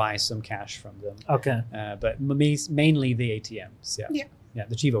we'll buy some cash from them. Okay. But mainly the ATMs. Yeah. Yeah,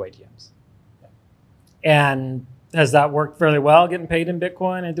 the Chivo ATMs. And has that worked fairly well, getting paid in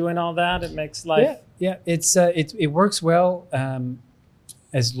Bitcoin and doing all that? It makes life... Yeah. It works well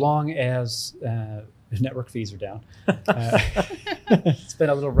as long as network fees are down. It's been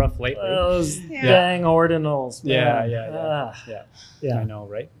a little rough lately. Those Yeah. dang ordinals. Yeah, man. yeah. I Yeah. know,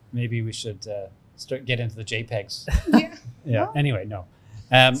 right? Maybe we should get into the JPEGs. Yeah. Yeah. Well. Anyway, no.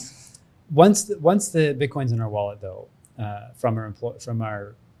 Once the Bitcoin's in our wallet, though,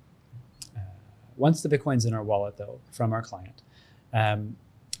 once the Bitcoin's in our wallet, though, from our client,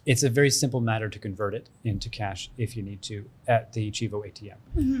 it's a very simple matter to convert it into cash if you need to at the Chivo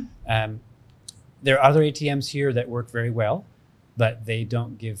ATM. There are other ATMs here that work very well, but they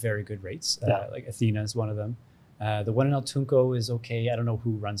don't give very good rates. Like Athena is one of them. The one in El Tunco is okay. I don't know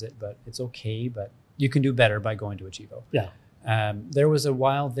who runs it, but it's okay. But you can do better by going to a Chivo. Yeah. There was a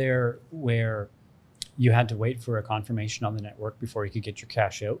while there where you had to wait for a confirmation on the network before you could get your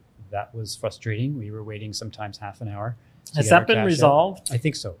cash out. That was frustrating. We were waiting sometimes half an hour. Has that been resolved? I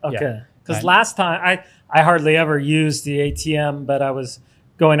think so. Okay. Because last time, I hardly ever used the ATM, but I was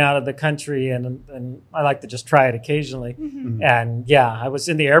going out of the country and I like to just try it occasionally. Mhm. And I was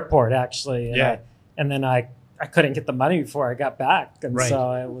in the airport actually. And Yeah. then I couldn't get the money before I got back. And Right.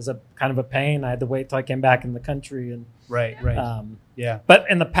 so it was a kind of a pain. I had to wait till I came back in the country. And Right. Yeah. But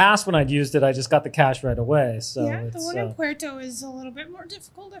in the past when I'd used it, I just got the cash right away. So Yeah, the it's one in Puerto is a little bit more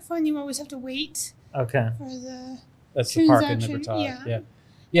difficult. I find you always have to wait okay. for the. That's the park in Transaction, Libertad.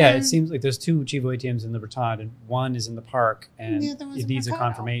 Yeah. It And- seems like there's two Chivo ATMs in Libertad, and one is in the park, and The other one's it in needs a Mercado.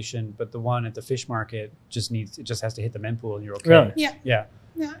 confirmation. But the one at the fish market just has to hit the mempool, and you're okay. Really? Yeah. Yeah.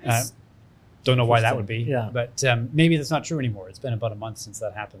 No, it's, Don't know why that would be. Yeah. But maybe that's not true anymore. It's been about a month since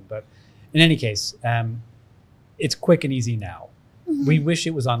that happened. But in any case, it's quick and easy now. mhm. We wish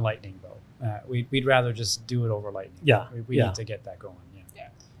it was on Lightning, though. We'd rather just do it over Lightning. Yeah, We yeah. need to get that going. Yeah.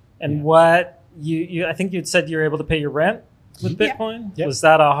 And Yeah. what you I think you'd said you were able to pay your rent with Yeah. Bitcoin. Yep. Was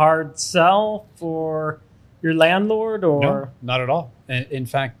that a hard sell for your landlord or? No, not at all. In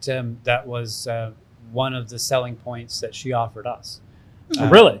fact, that was one of the selling points that she offered us. Oh,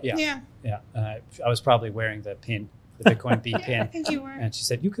 really? Yeah. Yeah. I was probably wearing the Bitcoin B Yeah, I pin. think you were. And she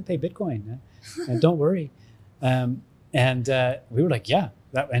said, "You could pay Bitcoin, and don't worry." And we were like, "Yeah,"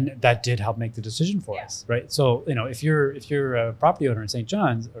 that did help make the decision for us, right? So if you're a property owner in St.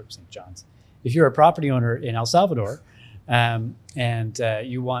 John's, if you're a property owner in El Salvador, and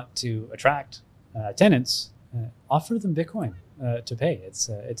you want to attract tenants, offer them Bitcoin. to pay. It's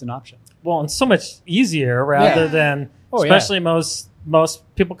an option. Well, and so much easier rather than, especially most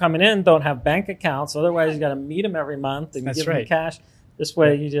people coming in don't have bank accounts. Otherwise, you got to meet them every month and give them cash. This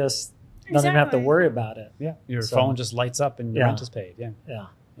way, you just don't even have to worry about it. Yeah, your phone just lights up and your rent is paid. Yeah.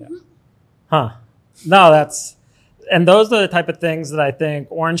 Huh. No, and those are the type of things that I think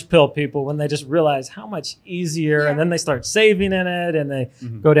orange pill people, when they just realize how much easier, and then they start saving in it and they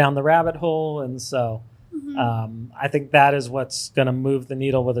go down the rabbit hole. And so I think that is what's going to move the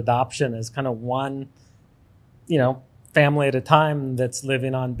needle with adoption, is kind of one, family at a time that's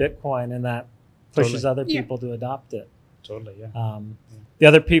living on Bitcoin, and that pushes other people to adopt it. Totally, yeah. The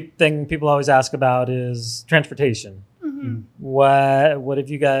other thing people always ask about is transportation. What have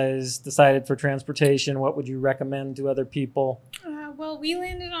you guys decided for transportation? What would you recommend to other people? Well, we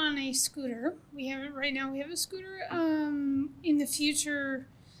landed on a scooter. We have it right now. We have a scooter. In the future,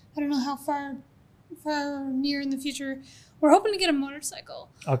 I don't know how far near in the future, we're hoping to get a motorcycle.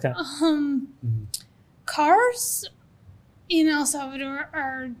 Okay. Cars in El Salvador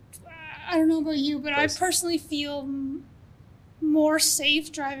are, I don't know about you, but I personally feel more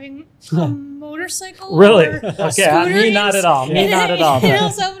safe driving a motorcycle. Really? Or Okay. Me not at all. Me not at all. In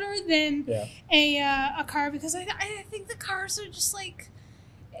El Salvador than a car, because I think the cars are just like,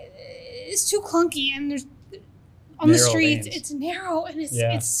 it's too clunky, and there's on narrow the streets lanes. It's narrow and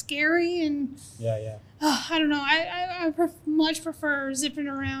it's scary, and I don't know. I much prefer zipping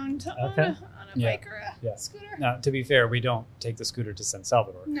around on a bike or a scooter. Now, to be fair, we don't take the scooter to San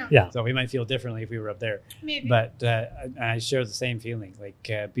Salvador. No. Yeah. So we might feel differently if we were up there. Maybe. But I share the same feeling.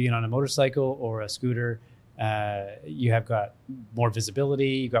 Like being on a motorcycle or a scooter, you have got more visibility,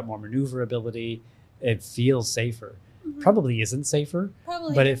 you've got more maneuverability. It feels safer. Probably isn't safer,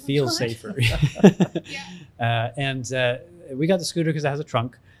 but it feels safer. And we got the scooter because it has a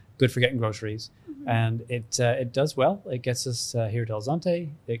trunk, good for getting groceries. And it does well. It gets us here to El Zonte.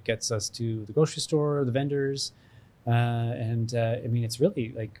 It gets us to the grocery store, the vendors. I mean, it's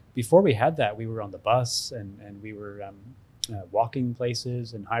really like, before we had that, we were on the bus and we were walking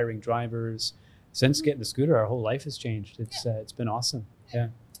places and hiring drivers. Since getting the scooter, our whole life has changed. It's been awesome. Yeah.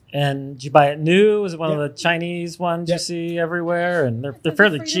 And did you buy it new? Was it one of the Chinese ones you see everywhere? And they're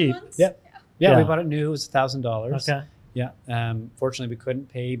fairly cheap. Yeah, we bought it new. It was $1,000. Okay. Yeah. Fortunately, we couldn't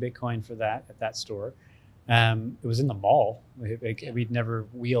pay Bitcoin for that at that store. It was in the mall. We'd never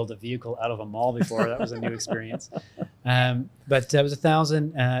wheeled a vehicle out of a mall before. That was a new experience. But it was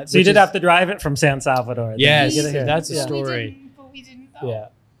 $1,000. So you did have to drive it from San Salvador. Yes, that's a story. We didn't though. Yeah.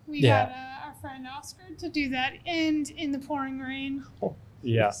 We got our friend Oscar to do that, and in the pouring rain.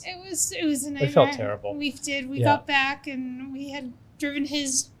 Yeah. It was a nightmare. It felt terrible. We got back, and we had driven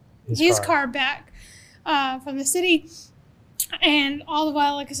his car back from the city, and all the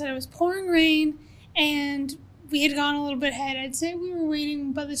while, like I said, it was pouring rain, and we had gone a little bit ahead. I'd say we were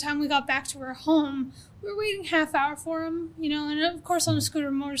waiting, by the time we got back to our home, we were waiting half hour for him, and of course on a scooter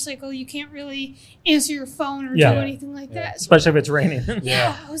or motorcycle, you can't really answer your phone or do anything like that. So especially if it's raining.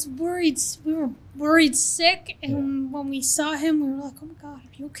 I was worried. We were worried sick, and when we saw him, we were like, oh my God,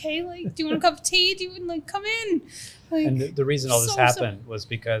 are you okay? Like, do you want a cup of tea? Do you want come in? Like, and the reason all this happened was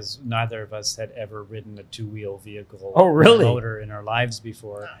because neither of us had ever ridden a two-wheel vehicle motor in our lives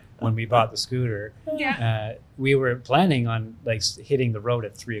before. When we bought the scooter, we were planning on like hitting the road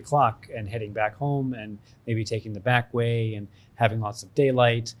at 3:00 and heading back home, and maybe taking the back way and having lots of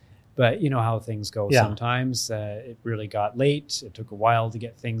daylight. But you know how things go sometimes. It really got late. It took a while to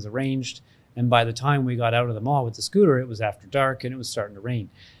get things arranged. And by the time we got out of the mall with the scooter, it was after dark and it was starting to rain.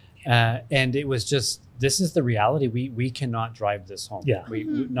 And it was just, this is the reality. We cannot drive this home. Yeah.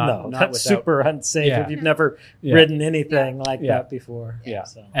 Not that's super unsafe if you've never ridden anything like that before. Yeah.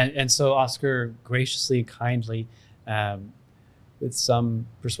 So. And so Oscar graciously, kindly, with some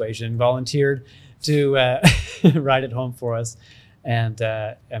persuasion, volunteered to ride it home for us. And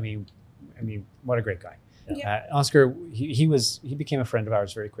I mean, what a great guy. Yeah. Oscar, he became a friend of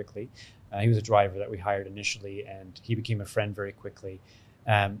ours very quickly. He was a driver that we hired initially, and he became a friend very quickly.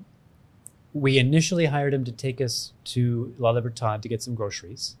 We initially hired him to take us to La Libertad to get some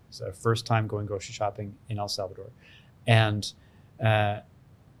groceries. It's our first time going grocery shopping in El Salvador. And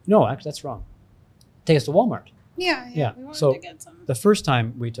no, actually, that's wrong. Take us to Walmart. Yeah. We wanted to get some. The first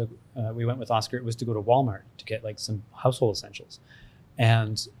time we went with Oscar, it was to go to Walmart to get like some household essentials.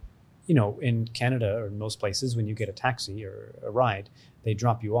 And in Canada or in most places, when you get a taxi or a ride, they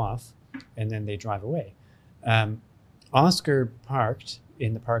drop you off and then they drive away. Oscar parked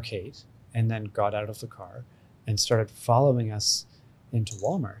in the parkade and then got out of the car and started following us into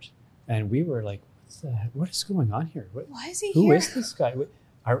Walmart. And we were like, what is going on here? Why is he here? Who here? is this guy?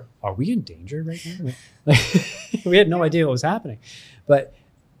 are we in danger right now? Like, we had no idea what was happening. But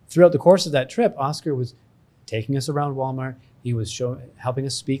throughout the course of that trip, Oscar was taking us around Walmart. He was helping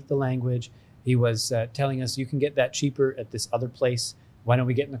us speak the language. He was telling us, you can get that cheaper at this other place. Why don't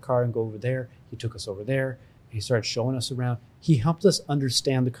we get in the car and go over there? He took us over there. He started showing us around. He helped us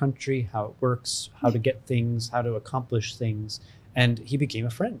understand the country, how it works, how to get things, how to accomplish things. And he became a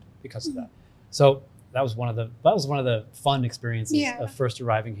friend because of that. So that was one of the fun experiences of first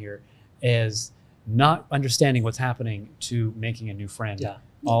arriving here, is not understanding what's happening to making a new friend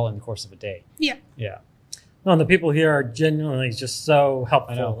all in the course of a day. Yeah. Yeah. No, and the people here are genuinely just so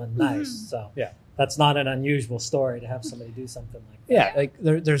helpful and nice. Mm-hmm. So that's not an unusual story to have somebody do something like that. Yeah, like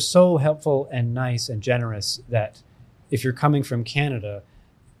they're so helpful and nice and generous that if you're coming from Canada,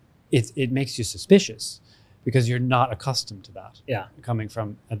 it makes you suspicious because you're not accustomed to that. Yeah. Coming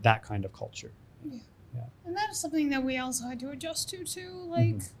from that kind of culture. Yeah. And that is something that we also had to adjust to too.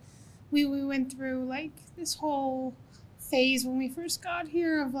 Like we went through like this whole phase when we first got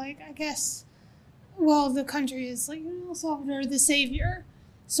here of like, I guess, well, the country is like, El Salvador, the savior.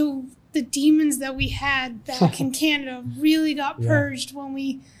 So the demons that we had back in Canada really got purged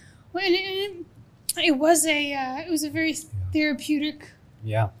when it was a very therapeutic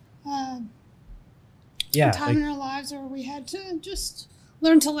time in our lives where we had to just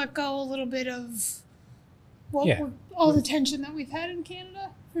learn to let go a little bit of all the tension that we've had in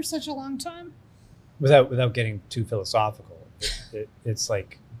Canada for such a long time. Without getting too philosophical, it's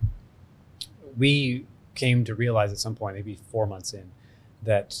like we came to realize at some point, maybe 4 months in,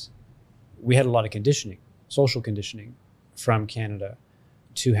 that we had a lot of conditioning, social conditioning from Canada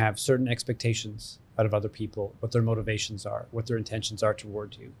to have certain expectations out of other people, what their motivations are, what their intentions are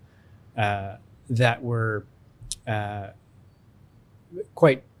toward you, that were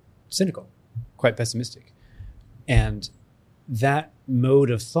quite cynical, quite pessimistic. And that mode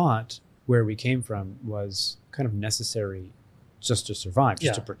of thought where we came from was kind of necessary just to survive,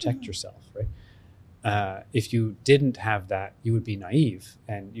 just to protect yourself, right? If you didn't have that, you would be naive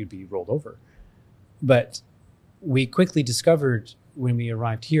and you'd be rolled over. But we quickly discovered when we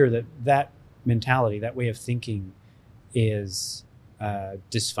arrived here that mentality, that way of thinking is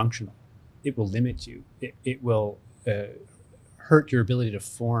dysfunctional. It will limit you. It will hurt your ability to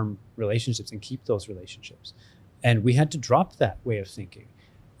form relationships and keep those relationships. And we had to drop that way of thinking.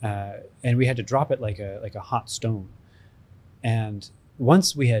 And we had to drop it like a hot stone. And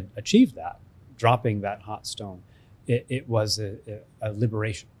once we had achieved that, dropping that hot stone, it was a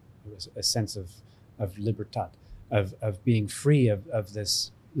liberation. It was a sense of libertad, of being free of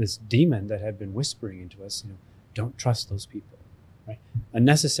this demon that had been whispering into us, don't trust those people, right? A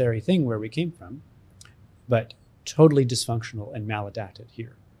necessary thing where we came from, but totally dysfunctional and maladapted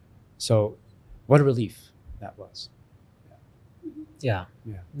here. So what a relief that was. Yeah.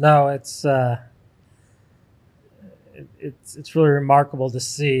 No, it's really remarkable to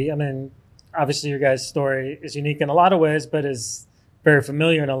see. I mean, obviously your guys' story is unique in a lot of ways, but is very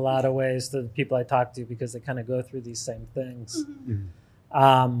familiar in a lot of ways to the people I talk to because they kind of go through these same things.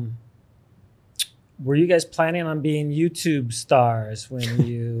 Mm-hmm. Were you guys planning on being YouTube stars when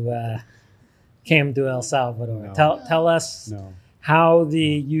you came to El Salvador? No. Tell us how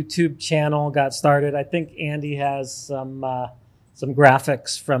the YouTube channel got started. I think Andy has some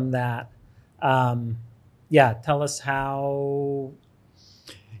graphics from that. Tell us how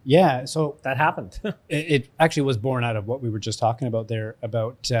so that happened. It actually was born out of what we were just talking about there,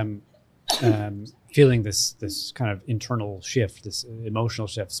 about feeling this kind of internal shift, this emotional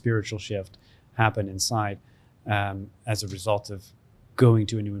shift, spiritual shift happen inside as a result of going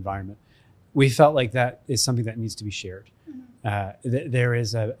to a new environment. We felt like that is something that needs to be shared. There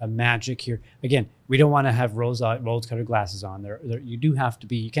is a magic here. Again, we don't want to have rose-colored glasses on. You do have to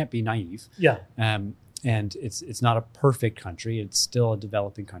be. You can't be naive. Yeah. And it's not a perfect country. It's still a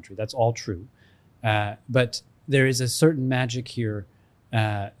developing country. That's all true. But there is a certain magic here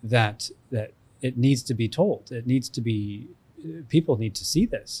that it needs to be told. It needs to be. People need to see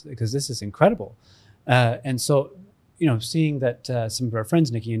this because this is incredible. And so, seeing that some of our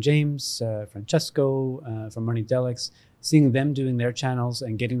friends, Nikki and James, Francesco from Money Delics, seeing them doing their channels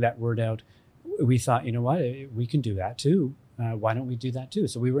and getting that word out, we thought, you know what, we can do that too. Why don't we do that too?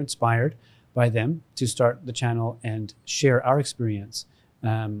 So we were inspired by them to start the channel and share our experience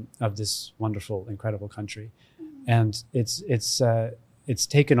of this wonderful, incredible country. And it's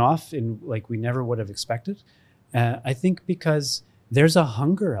taken off in like we never would have expected. I think because there's a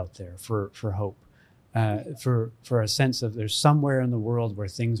hunger out there for hope, for a sense of there's somewhere in the world where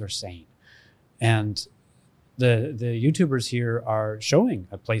things are sane. And the YouTubers here are showing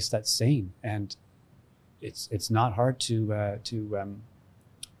a place that's sane, and it's not hard to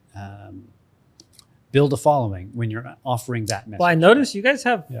build a following when you're offering that message. Well, I noticed you guys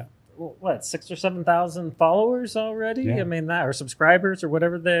have Yeah. what 6,000 or 7,000 followers already. Yeah. I mean that, or subscribers, or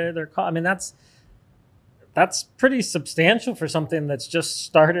whatever they're called. I mean that's pretty substantial for something that's just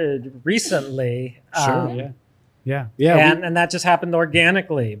started recently. Sure. Yeah. And that just happened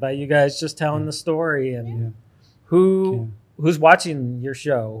organically by you guys just telling the story. And who's watching your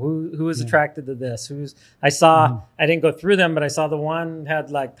show? Who is attracted to this? I saw, I didn't go through them, but I saw the one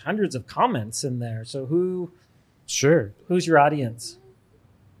had like hundreds of comments in there. So who's your audience?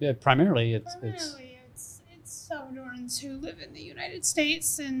 Yeah, primarily it's Salvadorans who live in the United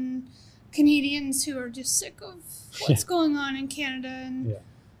States and Canadians who are just sick of what's going on in Canada, and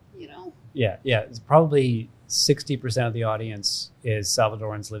It's probably 60% of the audience is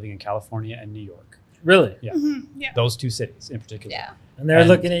Salvadorans living in California and New York. Really? Yeah. Yeah. Those two cities in particular. Yeah. And they're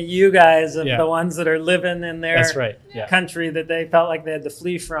looking at you guys, of Yeah. the ones that are living in their That's right. Yeah. country that they felt like they had to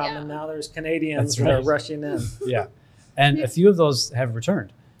flee from, Yeah. and now there's Canadians That's that are right. rushing in. Yeah. And a few of those have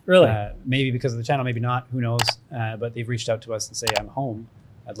returned. Really? Maybe because of the channel, maybe not. Who knows? But they've reached out to us and say, "I'm home.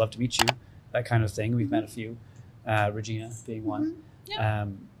 I'd love to meet you." That kind of thing. We've met a few. Regina being one. Yeah.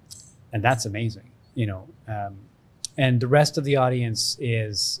 And that's amazing. And the rest of the audience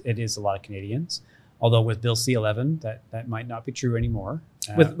is a lot of Canadians. Although with Bill C-11, that might not be true anymore.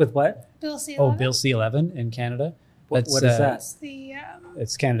 With what? Bill C-11. Oh, Bill C-11 in Canada. What is that? That's the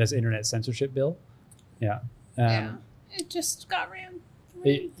It's Canada's internet censorship bill. Yeah. it just got ran.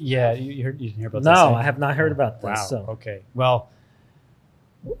 You didn't hear about No, this? I have not heard about this. Wow. So. Okay. Well,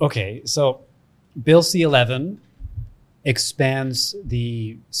 so Bill C-11 expands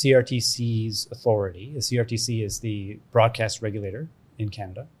the CRTC's authority. The CRTC is the broadcast regulator in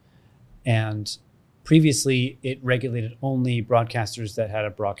Canada. And previously, it regulated only broadcasters that had a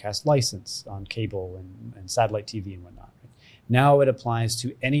broadcast license on cable and satellite TV and whatnot. Now it applies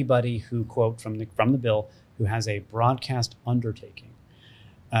to anybody who, quote from the bill, who has a broadcast undertaking.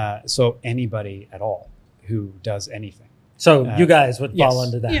 So anybody at all who does anything. So you guys would yes. fall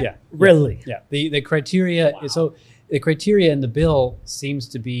into that? Yeah. Really? Yeah. The criteria. Wow. So the criteria in the bill seems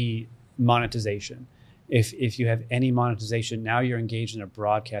to be monetization. If you have any monetization, now you're engaged in a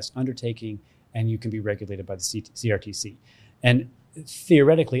broadcast undertaking, and you can be regulated by the CRTC. And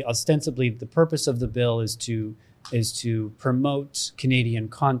theoretically, ostensibly, the purpose of the bill is to promote Canadian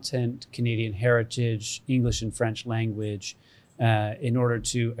content, Canadian heritage, English and French language, in order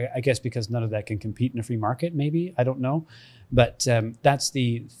to, I guess, because none of that can compete in a free market. Maybe, I don't know, but that's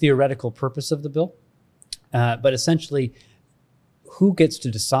the theoretical purpose of the bill. But essentially, who gets to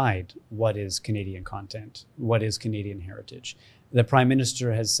decide what is Canadian content, what is Canadian heritage? The Prime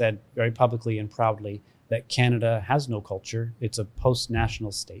Minister has said very publicly and proudly that Canada has no culture. It's a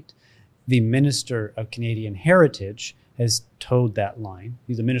post-national state. The Minister of Canadian Heritage has towed that line.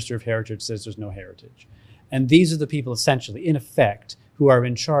 The Minister of Heritage says there's no heritage. And these are the people, essentially, in effect, who are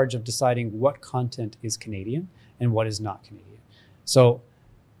in charge of deciding what content is Canadian and what is not Canadian. So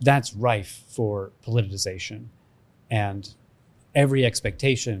that's rife for politicization. And every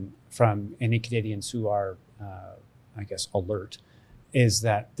expectation from any Canadians who are, I guess, alert, is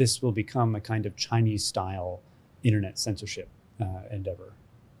that this will become a kind of Chinese-style internet censorship endeavor.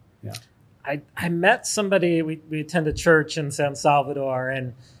 Yeah. I met somebody, we attended church in San Salvador,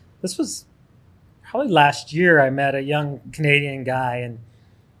 and this was probably last year. I met a young Canadian guy, and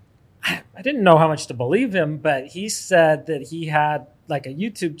I didn't know how much to believe him, but he said that he had like a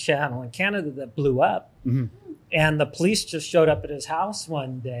YouTube channel in Canada that blew up. Mm-hmm. And the police just showed up at his house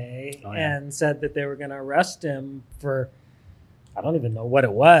one day and said that they were going to arrest him for, I don't even know what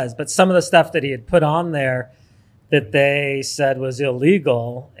it was, but some of the stuff that he had put on there that they said was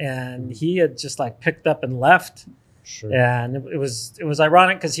illegal, and he had just like picked up and left. Sure. And it was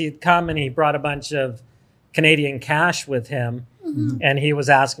ironic because he had come and he brought a bunch of Canadian cash with him, and he was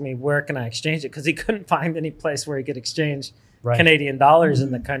asking me, where can I exchange it? Because he couldn't find any place where he could exchange Canadian dollars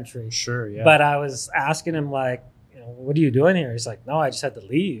in the country. Sure, yeah. But I was asking him, like, what are you doing here? He's like, no, I just had to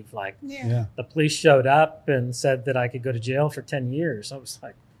leave. Like, the police showed up and said that I could go to jail for 10 years. I was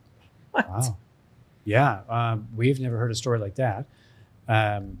like, what? Wow. Yeah, we've never heard a story like that.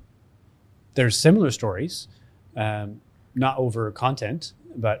 There's similar stories, not over content,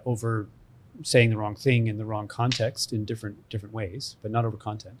 but over saying the wrong thing in the wrong context in different ways, but not over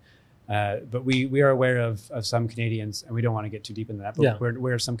content. But we are aware of some Canadians, and we don't want to get too deep into that, but we're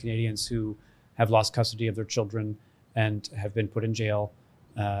aware of some Canadians who have lost custody of their children and have been put in jail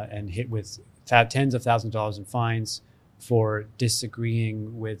and hit with tens of thousands of dollars in fines for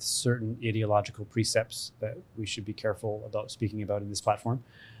disagreeing with certain ideological precepts that we should be careful about speaking about in this platform.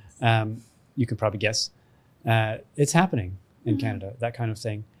 You can probably guess. It's happening in Canada, that kind of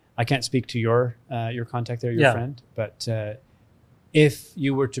thing. I can't speak to your contact there, your friend, but if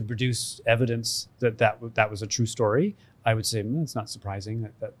you were to produce evidence that was a true story, I would say it's not surprising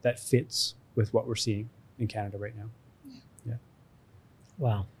that fits with what we're seeing in Canada right now. Yeah.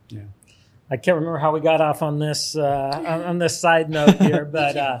 Wow. Yeah. I can't remember how we got off on this on this side note here,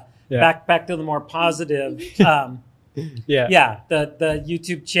 but back to the more positive. The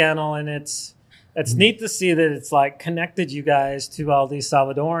YouTube channel, and it's neat to see that it's like connected you guys to all these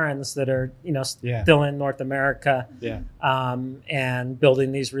Salvadorans that are still in North America, and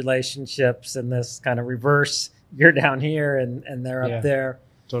building these relationships and this kind of reverse. You're down here and they're up there.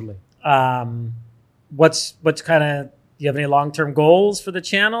 Totally. What's kind of, do you have any long-term goals for the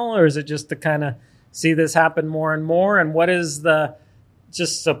channel, or is it just to kind of see this happen more and more? And what is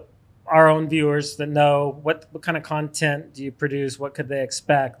just so our own viewers that know what kind of content do you produce? What could they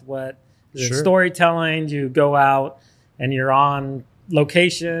expect? What is it storytelling? Do you go out and you're on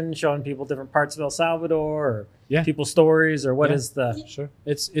location showing people different parts of El Salvador, or people's stories, or what is the... Sure.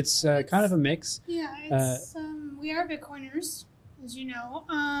 It's kind of a mix. Yeah, it's we are Bitcoiners, as you know,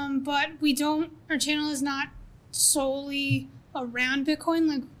 but our channel is not solely around Bitcoin.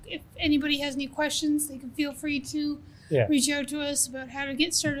 Like, if anybody has any questions, they can feel free to reach out to us about how to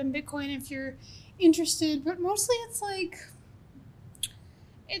get started in Bitcoin if you're interested. But mostly it's like,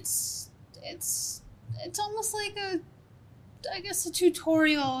 it's almost like a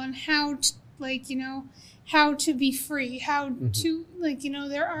tutorial on how to, how to be free, how to,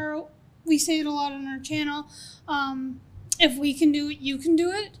 we say it a lot on our channel. If we can do it, you can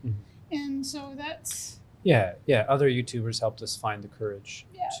do it. And so that's... Other YouTubers helped us find the courage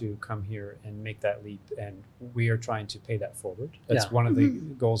to come here and make that leap. And we are trying to pay that forward. That's one of the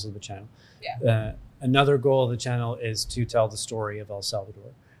goals of the channel. Another goal of the channel is to tell the story of El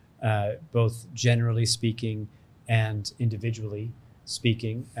Salvador, both generally speaking and individually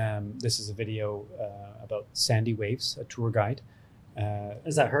speaking. This is a video about Sandy Waves, a tour guide.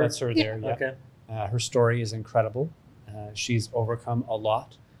 Is that her? That's her there, Okay. Her story is incredible. She's overcome a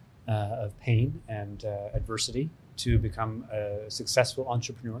lot of pain and adversity to become a successful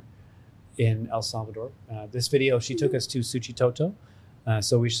entrepreneur in El Salvador. This video, she took us to Suchitoto.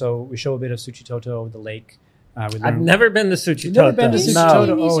 So we show a bit of Suchitoto, the lake. I've never been to Suchitoto. You've never been to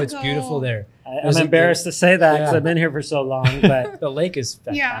Suchitoto? No. Oh, it's beautiful there. I'm embarrassed to say that because I've been here for so long. But the lake is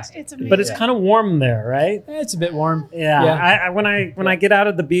fantastic. It's amazing. But it's kind of warm there, right? It's a bit warm. I when I get out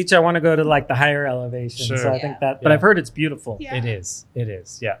of the beach, I want to go to like the higher elevation. Sure. So I think that. But I've heard it's beautiful. Yeah. It is.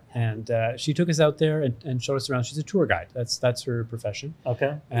 Yeah. And she took us out there and showed us around. She's a tour guide. That's her profession.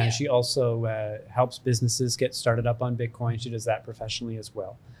 Okay. And she also helps businesses get started up on Bitcoin. She does that professionally as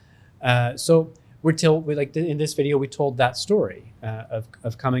well. So in this video, we told that story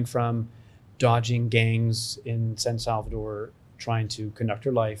of coming from dodging gangs in San Salvador, trying to conduct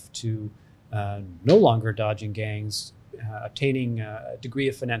her life, to no longer dodging gangs, attaining a degree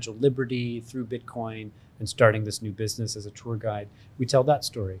of financial liberty through Bitcoin, and starting this new business as a tour guide. We tell that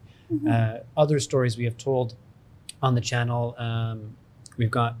story. Other stories we have told on the channel,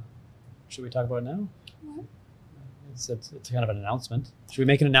 we've got, should we talk about it now? It's kind of an announcement. Should we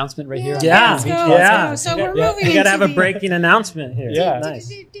make an announcement right here? Let's go. So we're moving. We got to have a breaking announcement here. Yeah.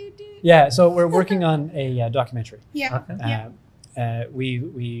 Nice. Yeah. So we're working on a documentary. Okay.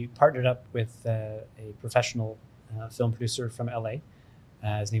 We partnered up with a professional film producer from LA.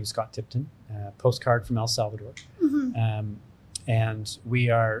 His name is Scott Tipton. Postcard from El Salvador. And we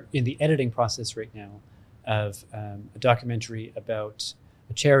are in the editing process right now of a documentary about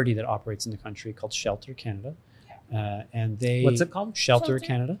a charity that operates in the country called Shelter Canada. And they... What's it called? Shelter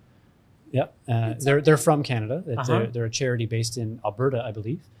Canada. Yep. They're from Canada. They're a charity based in Alberta, I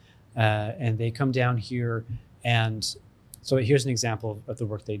believe. And they come down here, and so here's an example of the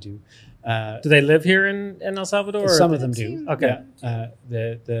work they do. Do they live here in El Salvador? Some of them do. Okay.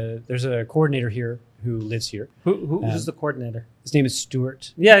 There's a coordinator here who lives here. Who's the coordinator? His name is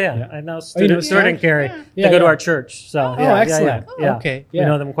Stuart. Yeah. I know Stuart and Carrie. Yeah. They go to our church. So excellent. Yeah. Okay. We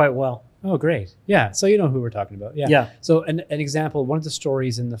know them quite well. Oh, great. Yeah. So you know who we're talking about. Yeah. So an example, one of the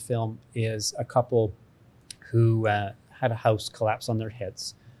stories in the film is a couple who had a house collapse on their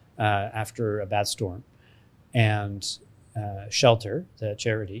heads after a bad storm. And Shelter, the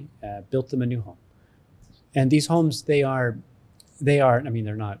charity, built them a new home. And these homes, they are, I mean,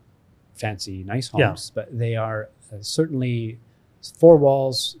 they're not fancy, nice homes, but they are certainly 4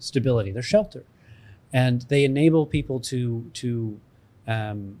 walls, stability. They're shelter. And they enable people to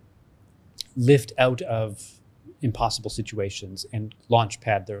lift out of impossible situations and launch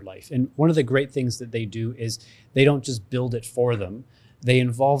pad their life. And one of the great things that they do is they don't just build it for them. They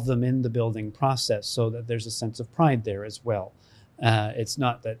involve them in the building process so that there's a sense of pride there as well. It's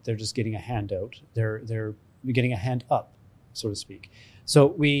not that they're just getting a handout; they're getting a hand up, so to speak. So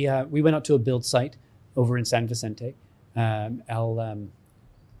we went out to a build site over in San Vicente. I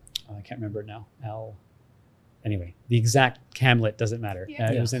can't remember it now. Anyway, the exact hamlet doesn't matter.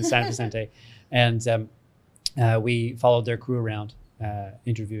 Yeah. It was in San Vicente, and we followed their crew around,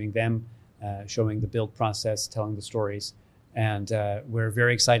 interviewing them, showing the build process, telling the stories, and we're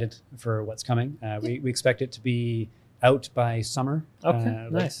very excited for what's coming. We expect it to be out by summer. Okay,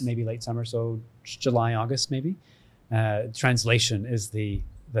 nice. Maybe late summer, so July, August, maybe. Translation is the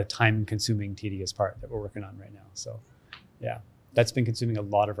time-consuming, tedious part that we're working on right now. So, yeah, that's been consuming a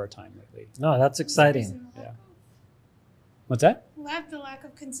lot of our time lately. No, that's exciting. Yeah. What's that? The lack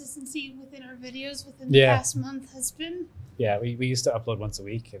of consistency within our videos within the past month has been. Yeah, we used to upload once a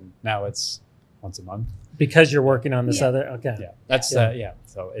week, and now it's once a month. Because you're working on this other, okay. Yeah, that's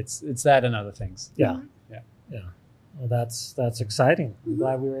So it's that and other things. Yeah, Mhm. yeah. Well, that's exciting. I'm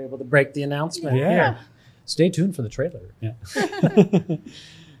glad we were able to break the announcement Yeah. here. Stay tuned for the trailer. Yeah.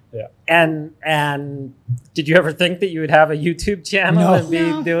 And did you ever think that you would have a YouTube channel and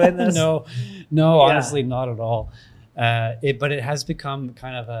be doing this? No, honestly, not at all. But it has become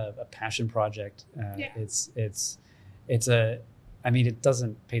kind of a passion project. It's a, I mean, it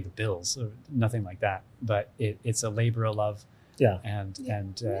doesn't pay the bills or nothing like that, but it's a labor of love. Yeah. And we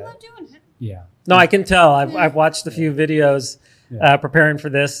love doing it. Yeah. No, I can tell. I've watched a few videos preparing for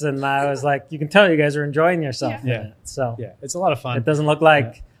this, and I was like, you can tell you guys are enjoying yourself. Yeah. So yeah, it's a lot of fun. it doesn't look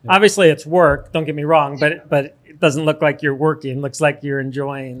like, obviously it's work, don't get me wrong, but it doesn't look like you're working. It looks like you're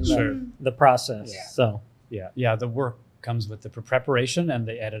enjoying the process. Yeah. So Yeah. The work comes with the preparation and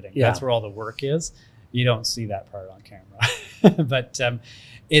the editing. Yeah. That's where all the work is. You don't see that part on camera, but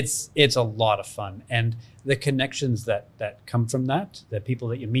it's a lot of fun, and the connections that come from that, the people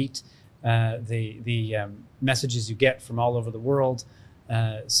that you meet, the messages you get from all over the world.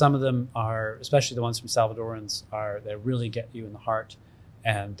 Some of them are, especially the ones from Salvadorans, they really get you in the heart,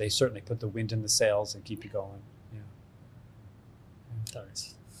 and they certainly put the wind in the sails and keep you going. Yeah.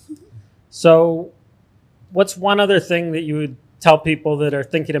 nice. So what's one other thing that you would tell people that are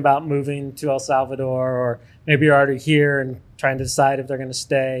thinking about moving to El Salvador, or maybe you're already here and trying to decide if they're going to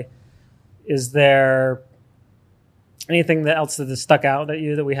stay? Is there anything else that has stuck out at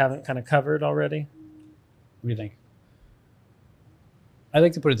you that we haven't kind of covered already? What do you think? I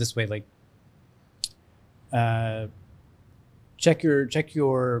like to put it this way: like, check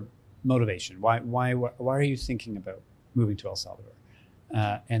your motivation. Why are you thinking about moving to El Salvador?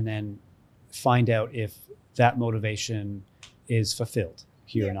 And then find out if that motivation is fulfilled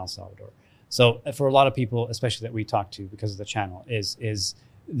here in El Salvador. So for a lot of people, especially that we talk to because of the channel, is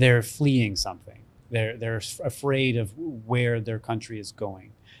they're fleeing something. They're afraid of where their country is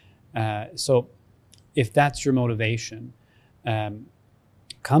going. So if that's your motivation,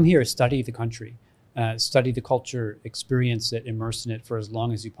 come here, study the country, study the culture, experience it, immerse in it for as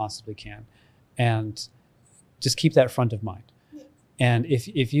long as you possibly can, and just keep that front of mind. Yeah. And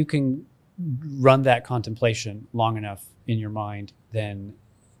if you can run that contemplation long enough in your mind, then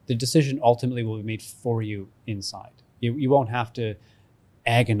the decision ultimately will be made for you inside. You won't have to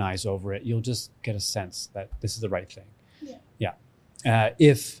agonize over it. You'll just get a sense that this is the right thing. Yeah.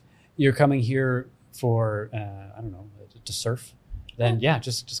 If you're coming here for, I don't know, to surf, then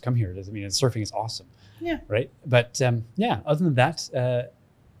just come here. I mean, surfing is awesome. Yeah. Right. But other than that,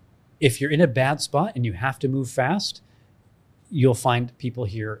 if you're in a bad spot and you have to move fast, you'll find people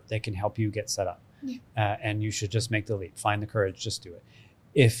here that can help you get set up. Yeah. And you should just make the leap. Find the courage, just do it.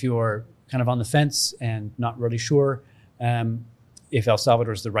 If you're kind of on the fence and not really sure if El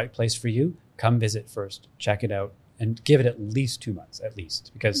Salvador is the right place for you, come visit first, check it out, and give it at least 2 months,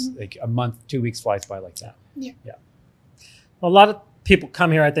 because like a month, 2 weeks flies by like that. Yeah. Well, a lot of people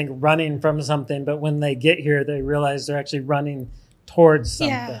come here, I think, running from something, but when they get here, they realize they're actually running towards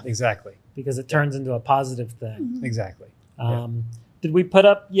something. Yeah. Exactly. Because it turns into a positive thing. Mm-hmm. Exactly. Did we put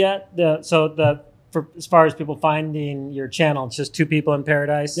up yet for as far as people finding your channel, it's just Two People in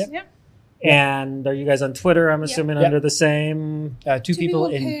Paradise? Yep. And are you guys on Twitter, I'm assuming, under the same? Two people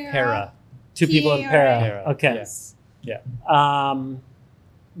in Para. Two People in Para. Okay. Yes. Yeah.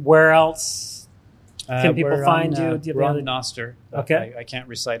 Where else can people we're find on, you? Do you we're have on Noster. Okay. I can't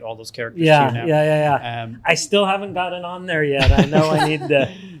recite all those characters to you now. Yeah. I still haven't gotten on there yet. I know I need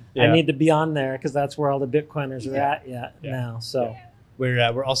to. I need to be on there because that's where all the Bitcoiners are at now. So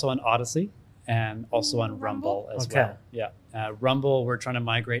we're also on Odyssey and also on Rumble as well. Yeah. Rumble, we're trying to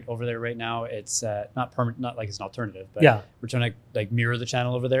migrate over there right now. It's not permanent, not like it's an alternative, but we're trying to like mirror the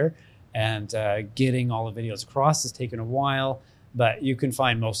channel over there, and getting all the videos across has taken a while, but you can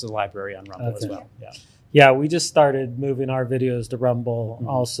find most of the library on Rumble as well. Yeah. Yeah, we just started moving our videos to Rumble. Mhm.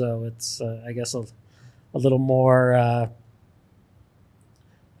 Also, it's I guess a little more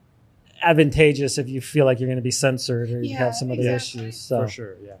advantageous if you feel like you're going to be censored or you Yeah, have some other exactly. issues. So For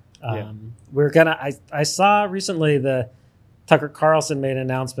sure, yeah. we're gonna. I saw recently the Tucker Carlson made an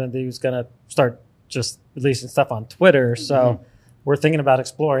announcement that he was going to start just releasing stuff on Twitter. So Mhm. we're thinking about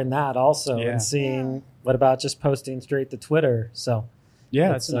exploring that also Yeah. and seeing Yeah. what about just posting straight to Twitter. So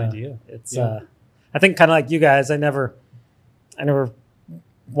Yeah, it's, that's an idea. It's Yeah. I think kind of like you guys. I never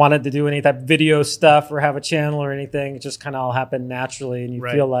wanted to do any type of video stuff or have a channel or anything. It just kind of all happened naturally, and you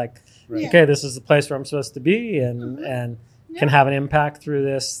Right. feel like, Right. Yeah. okay, this is the place where I'm supposed to be, and Mhm. and Yeah. can have an impact through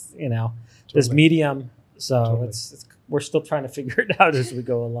this, this Totally. medium. So Totally. it's we're still trying to figure it out as we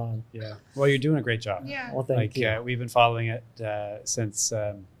go along. Yeah. Well, you're doing a great job. Yeah. Well, thank Like you. we've been following it since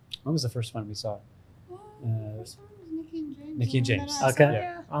when was the first one we saw? First one was Nikki and James. Nikki and the one James. that I Okay. saw,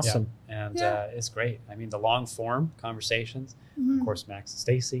 Yeah. Awesome. And Yeah. it's great. I mean, the long form conversations. Mhm. Of course, Max and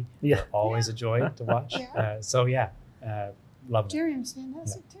Stacy. Yeah. are always a joy to watch. Yeah. So yeah, love it. Jeremy's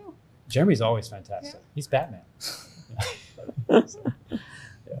fantastic too. Jeremy's always fantastic. Yeah. He's Batman.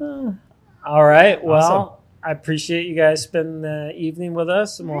 All right. Well, Awesome. I appreciate you guys spending the evening with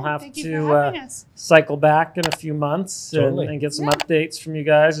us, and we'll have Thank you to for having us. cycle back in a few months Totally. and get some Yeah. updates from you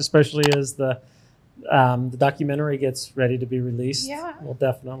guys, especially as the documentary gets ready to be released. Yeah. We'll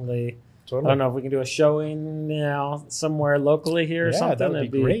definitely. Totally. I don't know if we can do a showing, somewhere locally here or Yeah, something. that would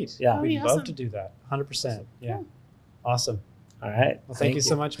It'd be great. Yeah. Oh, We'd yeah, love awesome. to do that. 100%. Yeah. Cool. Awesome. All right. Well, thank you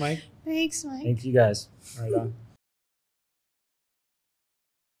so much, Mike. Thanks, Mike. Thank you guys. Right on.